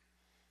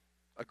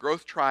 A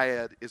growth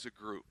triad is a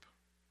group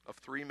of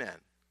 3 men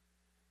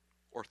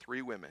or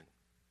 3 women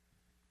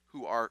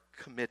who are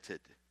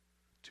committed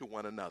to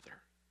one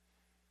another,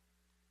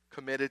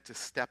 committed to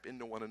step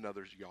into one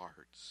another's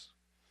yards.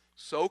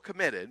 So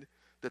committed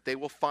that they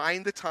will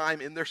find the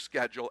time in their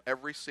schedule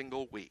every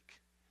single week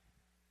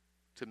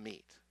to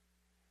meet.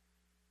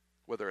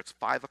 Whether it's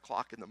 5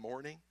 o'clock in the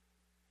morning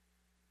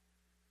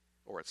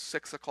or it's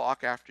 6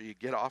 o'clock after you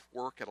get off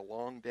work at a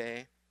long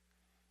day,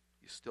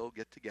 you still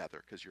get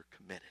together because you're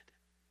committed.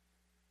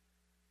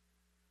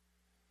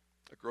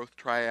 A growth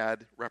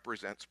triad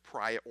represents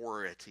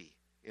priority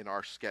in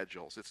our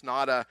schedules. It's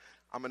not a,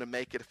 I'm going to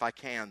make it if I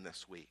can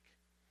this week.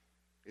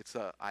 It's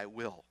a, I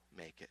will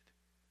make it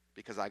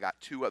because I got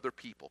 2 other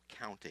people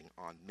counting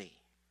on me.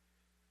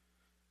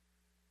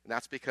 And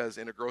that's because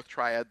in a growth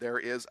triad there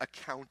is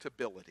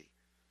accountability.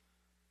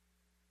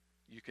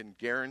 You can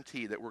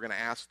guarantee that we're going to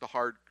ask the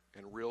hard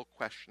and real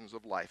questions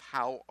of life.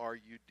 How are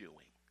you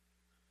doing?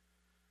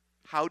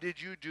 How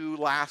did you do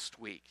last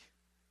week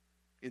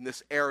in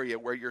this area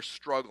where you're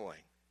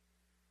struggling?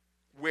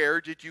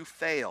 Where did you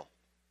fail?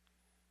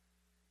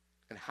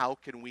 And how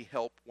can we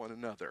help one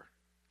another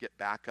get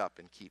back up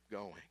and keep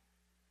going?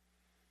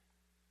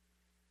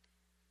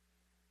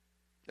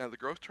 Now, the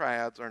growth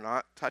triads are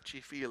not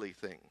touchy-feely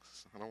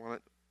things. I don't want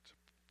it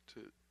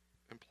to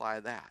imply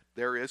that.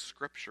 There is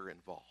Scripture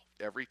involved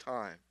every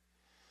time.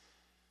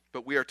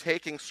 But we are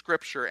taking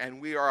Scripture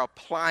and we are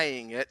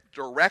applying it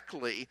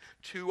directly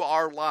to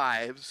our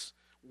lives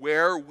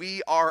where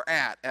we are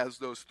at as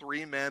those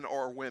 3 men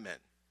or women.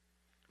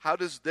 How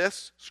does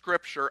this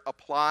Scripture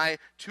apply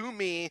to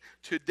me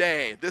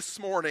today, this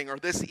morning, or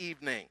this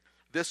evening,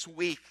 this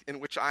week in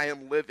which I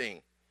am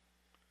living?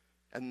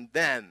 And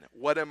then,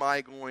 what am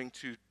I going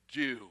to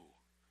do?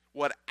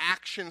 What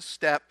action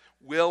step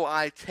will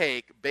I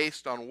take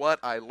based on what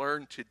I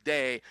learned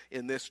today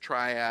in this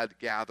triad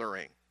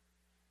gathering?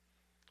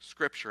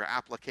 Scripture,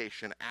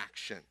 application,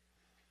 action.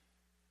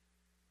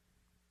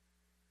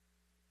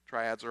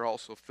 Triads are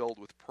also filled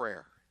with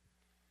prayer.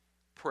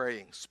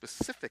 Praying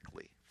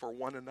specifically for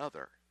one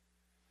another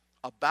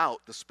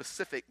about the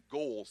specific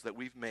goals that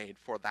we've made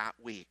for that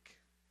week.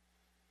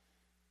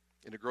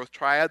 In a growth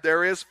triad,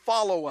 there is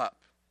follow-up.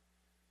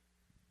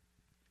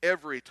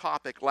 Every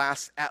topic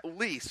lasts at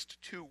least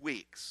 2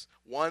 weeks.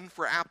 One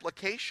for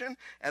application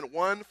and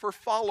one for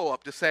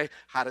follow-up to say,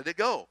 how did it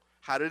go?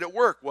 How did it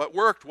work? What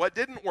worked? What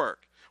didn't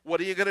work? What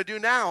are you going to do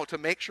now to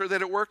make sure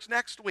that it works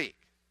next week?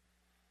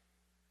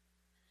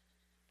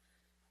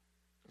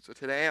 So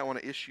today I want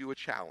to issue a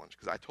challenge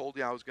because I told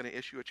you I was going to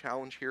issue a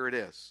challenge. Here it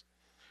is.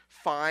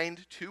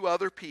 Find 2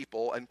 other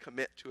people and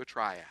commit to a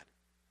triad.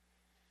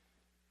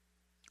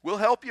 We'll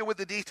help you with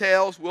the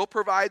details. We'll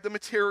provide the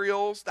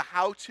materials, the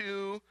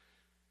how-to.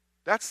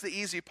 That's the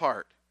easy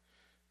part.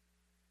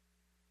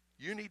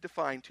 You need to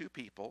find 2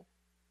 people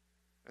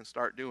and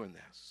start doing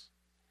this.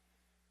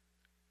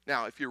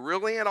 Now, if you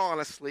really and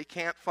honestly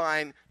can't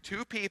find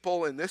 2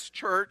 people in this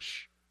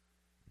church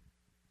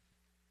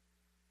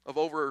of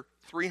over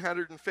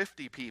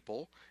 350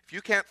 people, if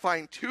you can't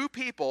find 2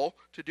 people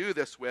to do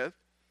this with,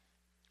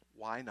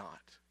 why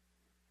not?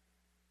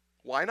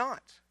 Why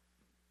not?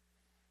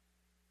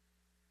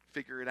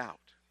 Figure it out.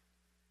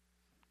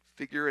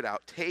 Figure it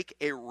out. Take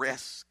a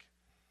risk.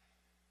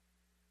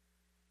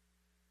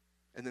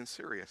 And then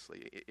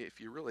seriously, if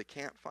you really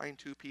can't find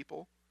 2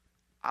 people,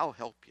 I'll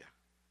help you.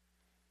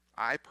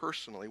 I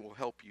personally will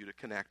help you to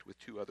connect with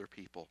 2 other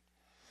people.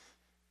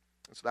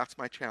 And so that's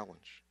my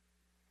challenge.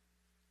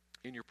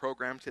 In your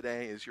program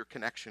today is your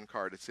connection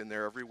card. It's in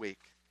there every week.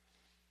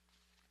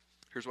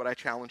 Here's what I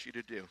challenge you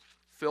to do.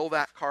 Fill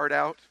that card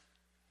out.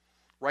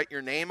 Write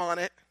your name on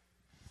it.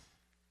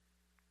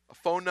 A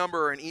phone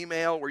number or an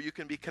email where you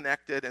can be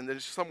connected. And then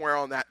somewhere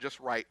on that, just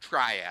write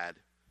Triad.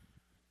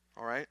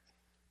 All right?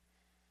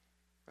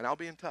 And I'll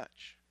be in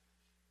touch.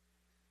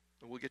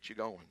 And we'll get you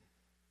going.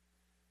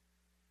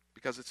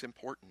 Because it's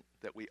important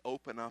that we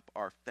open up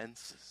our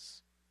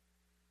fences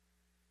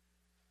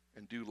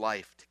and do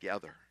life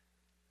together.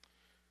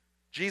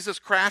 Jesus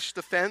crashed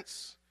the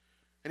fence,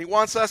 and he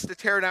wants us to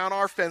tear down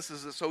our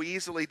fences that so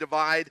easily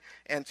divide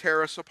and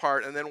tear us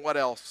apart. And then what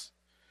else?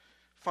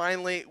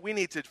 Finally, we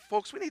need to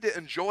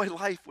enjoy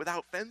life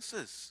without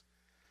fences.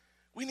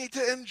 We need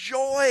to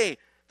enjoy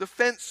the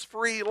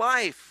fence-free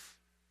life.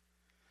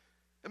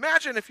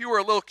 Imagine if you were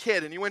a little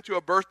kid and you went to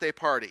a birthday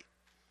party.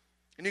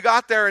 And you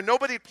got there and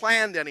nobody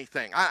planned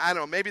anything. I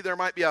don't know, maybe there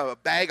might be a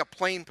bag of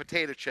plain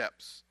potato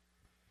chips.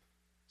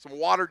 Some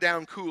watered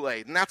down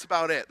Kool-Aid, and that's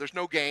about it. There's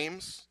no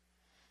games.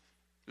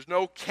 There's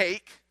no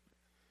cake.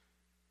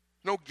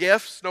 No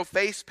gifts, no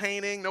face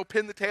painting, no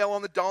pin the tail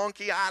on the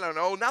donkey. I don't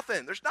know,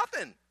 nothing. There's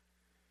nothing.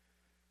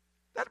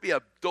 That'd be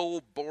a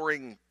dull,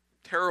 boring,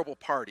 terrible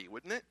party,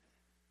 wouldn't it?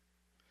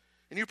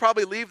 And you'd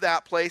probably leave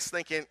that place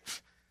thinking,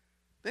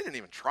 they didn't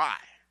even try.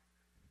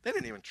 They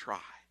didn't even try.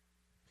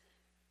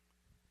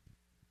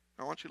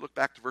 I want you to look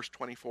back to verse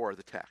 24 of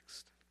the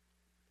text.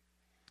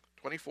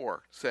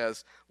 24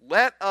 says,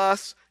 let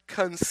us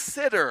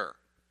consider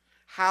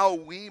how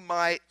we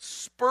might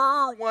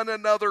spur one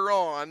another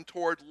on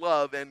toward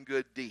love and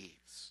good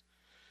deeds.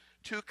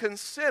 To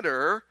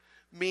consider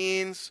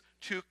means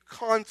to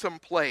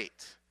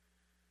contemplate,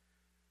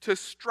 to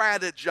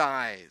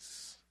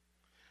strategize.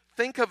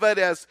 Think of it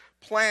as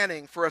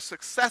planning for a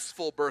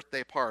successful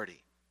birthday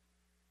party.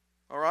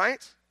 All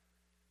right?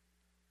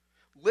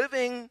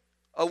 Living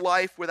a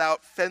life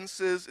without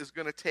fences is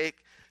going to take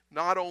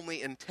not only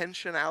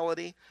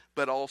intentionality,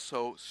 but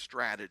also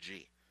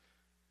strategy.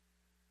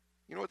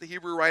 You know what the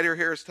Hebrew writer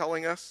here is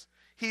telling us?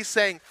 He's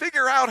saying,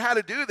 figure out how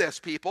to do this,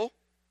 people.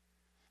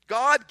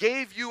 God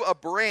gave you a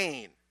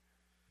brain,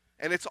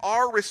 and it's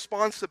our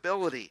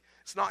responsibility.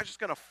 It's not just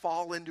going to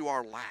fall into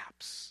our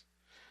laps.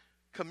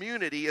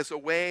 Community is a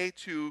way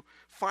to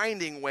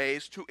finding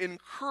ways to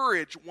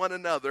encourage one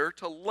another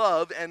to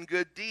love and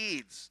good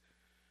deeds.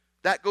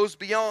 That goes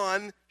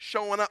beyond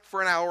showing up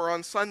for an hour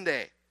on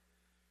Sunday,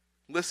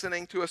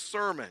 listening to a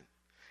sermon.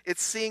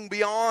 It's seeing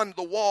beyond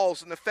the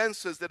walls and the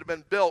fences that have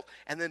been built,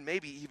 and then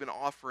maybe even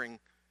offering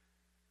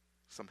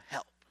some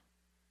help.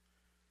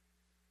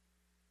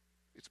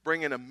 It's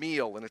bringing a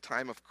meal in a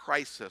time of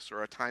crisis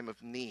or a time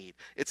of need.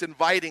 It's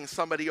inviting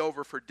somebody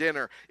over for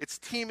dinner. It's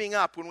teaming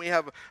up when we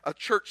have a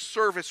church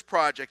service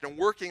project and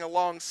working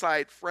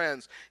alongside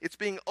friends. It's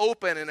being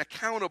open and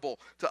accountable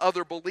to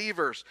other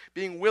believers,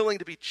 being willing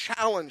to be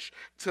challenged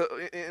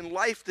in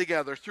life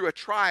together through a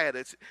triad.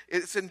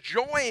 It's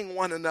enjoying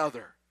one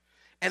another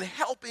and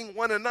helping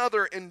one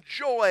another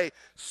enjoy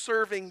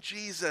serving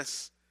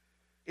Jesus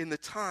in the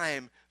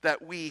time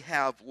that we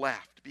have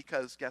left.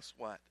 Because guess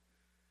what?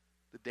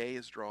 The day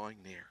is drawing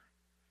near.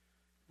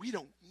 We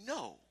don't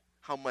know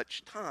how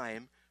much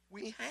time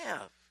we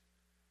have.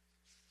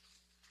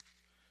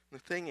 The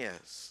thing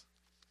is,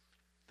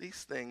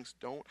 these things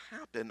don't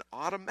happen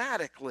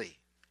automatically.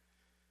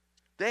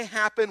 They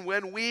happen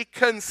when we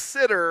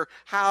consider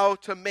how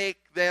to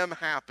make them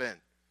happen.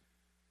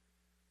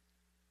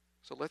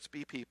 So let's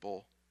be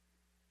people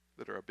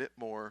that are a bit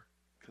more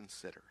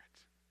considerate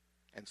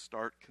and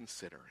start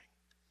considering.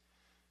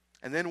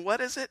 And then what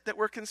is it that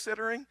we're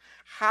considering?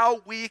 How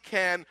we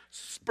can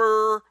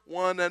spur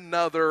one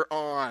another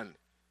on.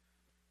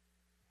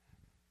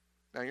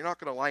 Now, you're not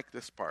going to like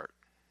this part.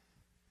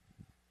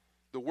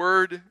 The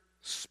word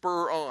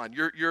spur on,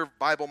 your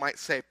Bible might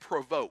say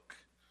provoke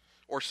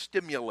or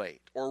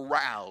stimulate or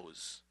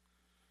rouse.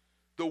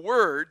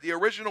 The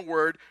original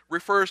word,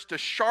 refers to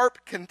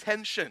sharp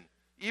contention,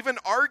 even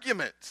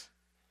argument.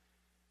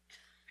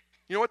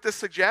 You know what this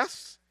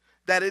suggests?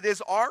 That it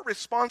is our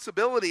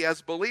responsibility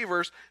as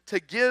believers to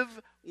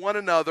give one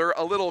another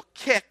a little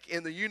kick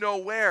in the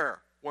you-know-where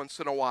once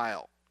in a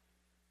while.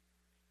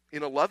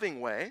 In a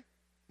loving way,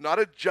 not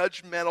a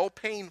judgmental,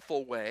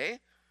 painful way.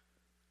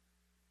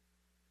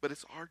 but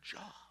it's our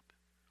job,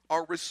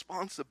 our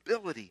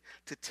responsibility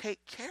to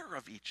take care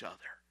of each other.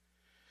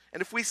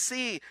 And if we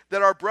see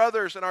that our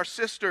brothers and our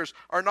sisters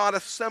are not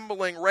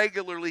assembling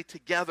regularly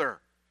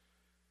together,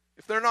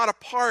 if they're not a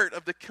part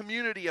of the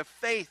community of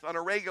faith on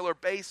a regular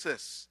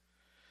basis,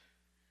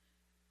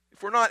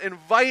 if we're not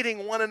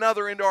inviting one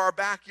another into our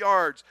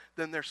backyards,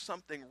 then there's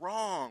something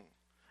wrong.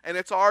 And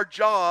it's our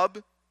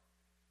job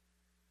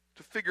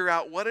to figure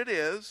out what it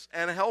is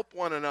and help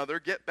one another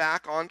get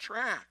back on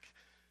track.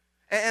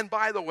 And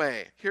by the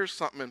way, here's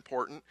something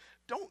important.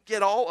 Don't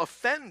get all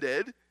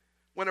offended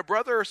when a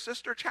brother or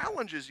sister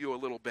challenges you a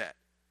little bit.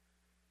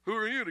 Who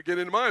are you to get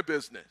into my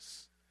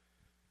business?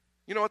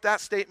 You know what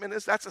that statement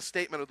is? That's a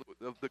statement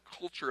of the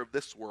culture of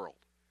this world.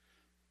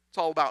 It's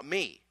all about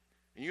me.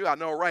 And you got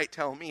no right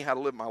telling me how to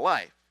live my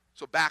life.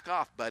 So back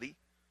off, buddy.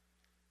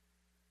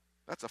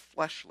 That's a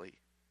fleshly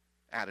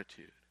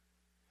attitude.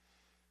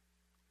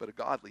 But a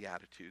godly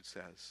attitude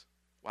says,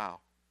 wow,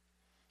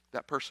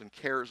 that person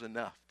cares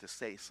enough to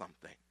say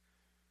something.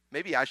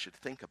 Maybe I should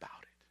think about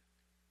it.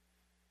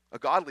 A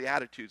godly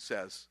attitude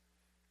says,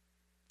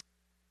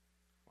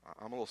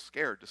 I'm a little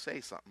scared to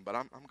say something, but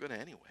I'm going to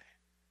anyway.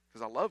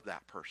 Because I love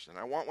that person.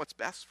 I want what's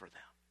best for them.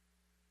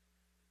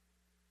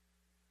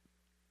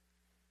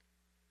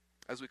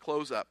 As we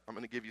close up, I'm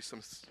going to give you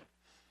some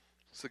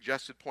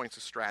suggested points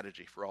of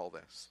strategy for all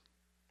this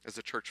as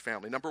a church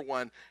family. Number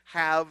one,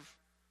 have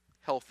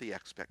healthy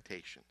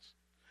expectations.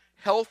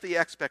 Healthy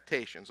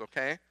expectations,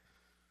 okay?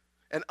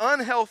 An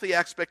unhealthy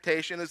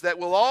expectation is that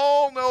we'll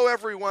all know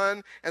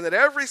everyone and that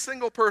every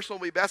single person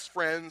will be best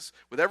friends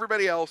with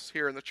everybody else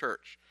here in the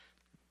church.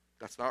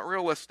 That's not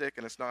realistic,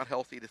 and it's not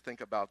healthy to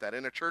think about that.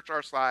 In a church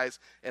our size,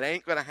 it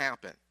ain't going to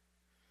happen.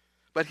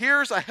 But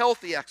here's a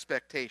healthy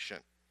expectation.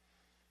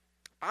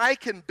 I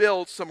can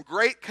build some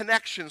great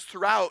connections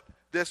throughout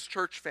this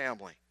church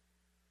family.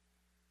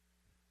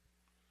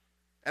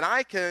 And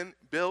I can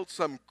build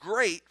some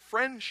great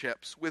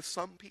friendships with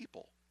some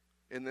people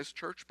in this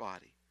church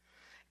body.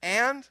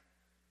 And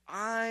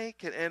I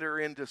can enter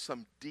into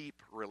some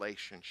deep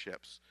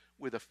relationships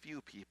with a few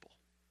people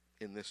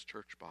in this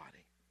church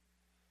body.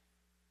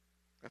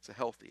 That's a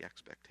healthy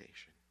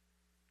expectation.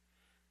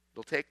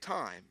 It'll take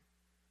time,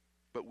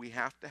 but we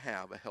have to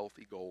have a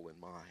healthy goal in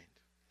mind.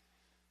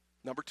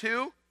 Number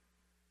two,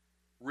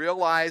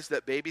 realize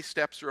that baby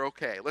steps are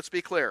okay. Let's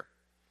be clear.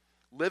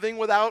 Living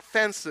without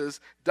fences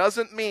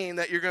doesn't mean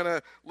that you're going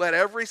to let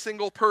every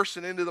single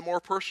person into the more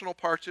personal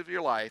parts of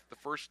your life the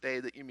first day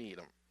that you meet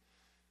them.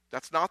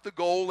 That's not the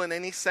goal in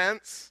any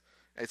sense.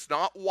 It's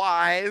not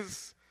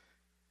wise,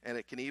 and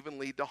it can even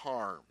lead to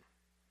harm.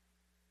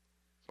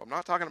 So I'm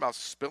not talking about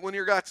spilling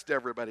your guts to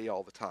everybody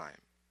all the time.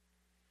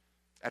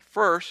 At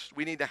first,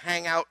 we need to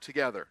hang out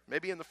together,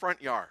 maybe in the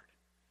front yard.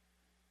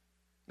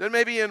 Then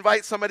maybe you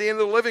invite somebody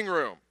into the living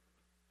room.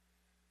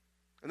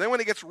 And then when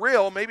it gets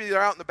real, maybe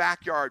they're out in the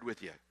backyard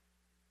with you.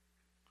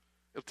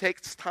 It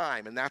takes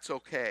time, and that's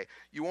okay.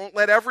 You won't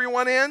let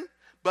everyone in,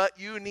 but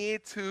you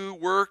need to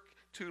work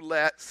to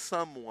let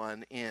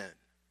someone in.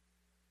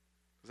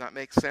 Does that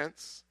make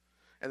sense?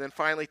 And then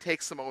finally,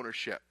 take some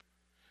ownership.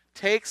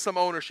 Take some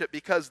ownership,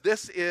 because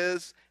this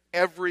is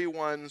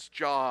everyone's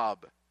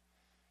job,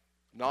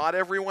 not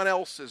everyone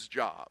else's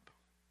job.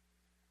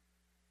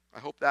 I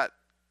hope that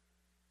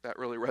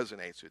really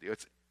resonates with you.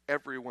 It's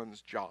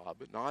everyone's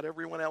job, not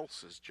everyone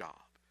else's job.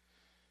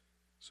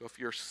 So if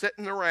you're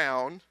sitting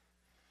around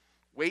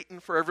waiting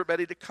for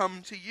everybody to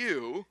come to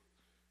you,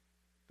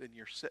 then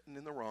you're sitting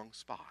in the wrong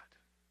spot.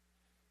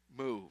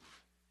 Move.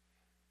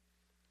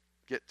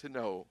 Get to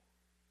know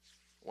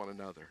one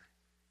another.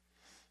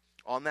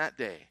 On that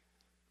day,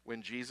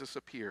 when Jesus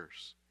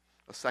appears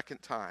a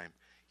second time,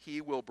 he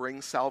will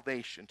bring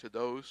salvation to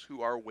those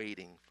who are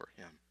waiting for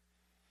him.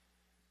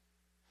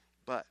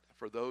 But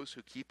for those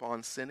who keep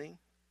on sinning,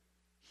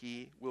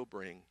 he will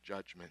bring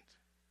judgment.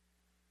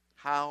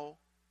 How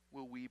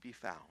will we be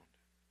found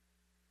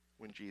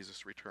when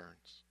Jesus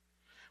returns?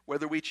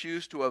 Whether we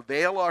choose to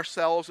avail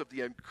ourselves of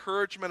the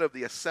encouragement of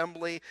the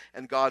assembly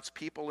and God's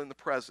people in the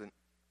present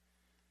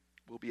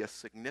will be a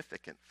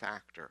significant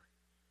factor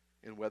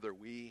in whether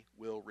we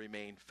will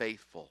remain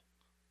faithful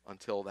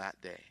until that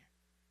day.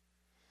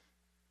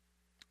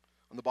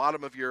 On the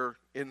bottom of your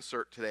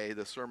insert today,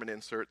 the sermon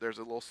insert, there's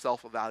a little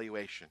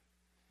self-evaluation.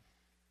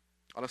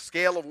 On a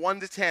scale of 1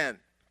 to 10,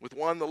 with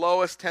 1 the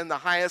lowest, 10 the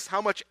highest,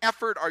 how much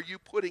effort are you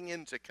putting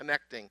into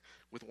connecting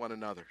with one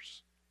another?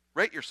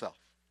 Rate yourself.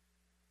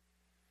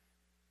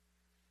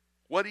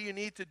 What do you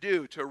need to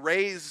do to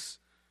raise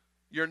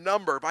your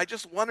number by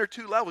just 1 or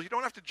 2 levels? You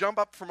don't have to jump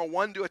up from a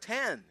 1 to a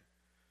 10.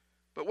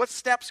 But what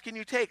steps can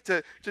you take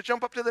to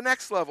jump up to the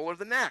next level or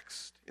the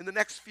next in the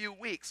next few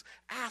weeks?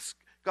 Ask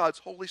God's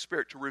Holy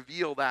Spirit to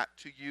reveal that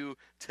to you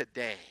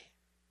today.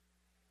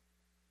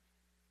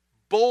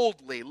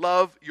 Boldly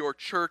love your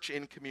church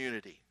and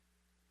community.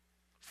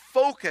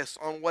 Focus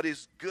on what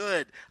is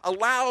good.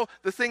 Allow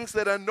the things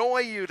that annoy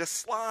you to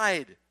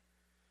slide.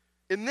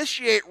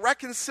 Initiate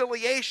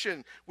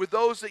reconciliation with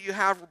those that you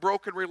have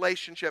broken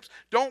relationships.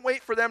 Don't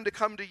wait for them to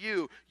come to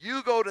you.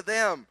 You go to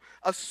them.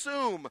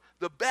 Assume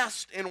the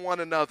best in one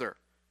another.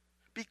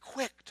 Be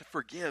quick to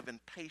forgive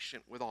and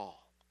patient with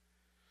all.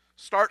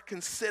 Start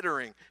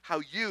considering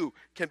how you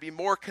can be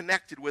more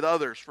connected with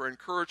others for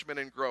encouragement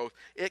and growth.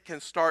 It can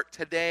start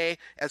today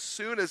as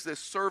soon as this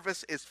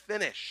service is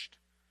finished.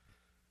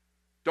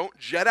 Don't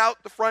jet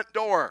out the front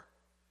door.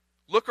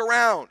 Look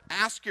around.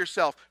 Ask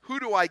yourself, who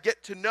do I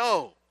get to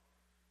know?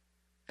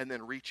 And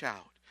then reach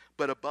out.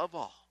 But above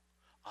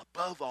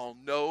all,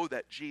 know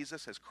that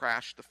Jesus has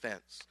crashed the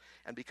fence.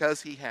 And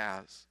because he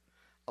has,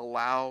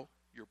 allow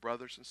your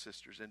brothers and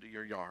sisters into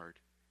your yard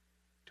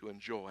to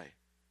enjoy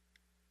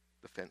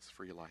the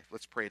fence-free life.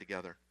 Let's pray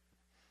together.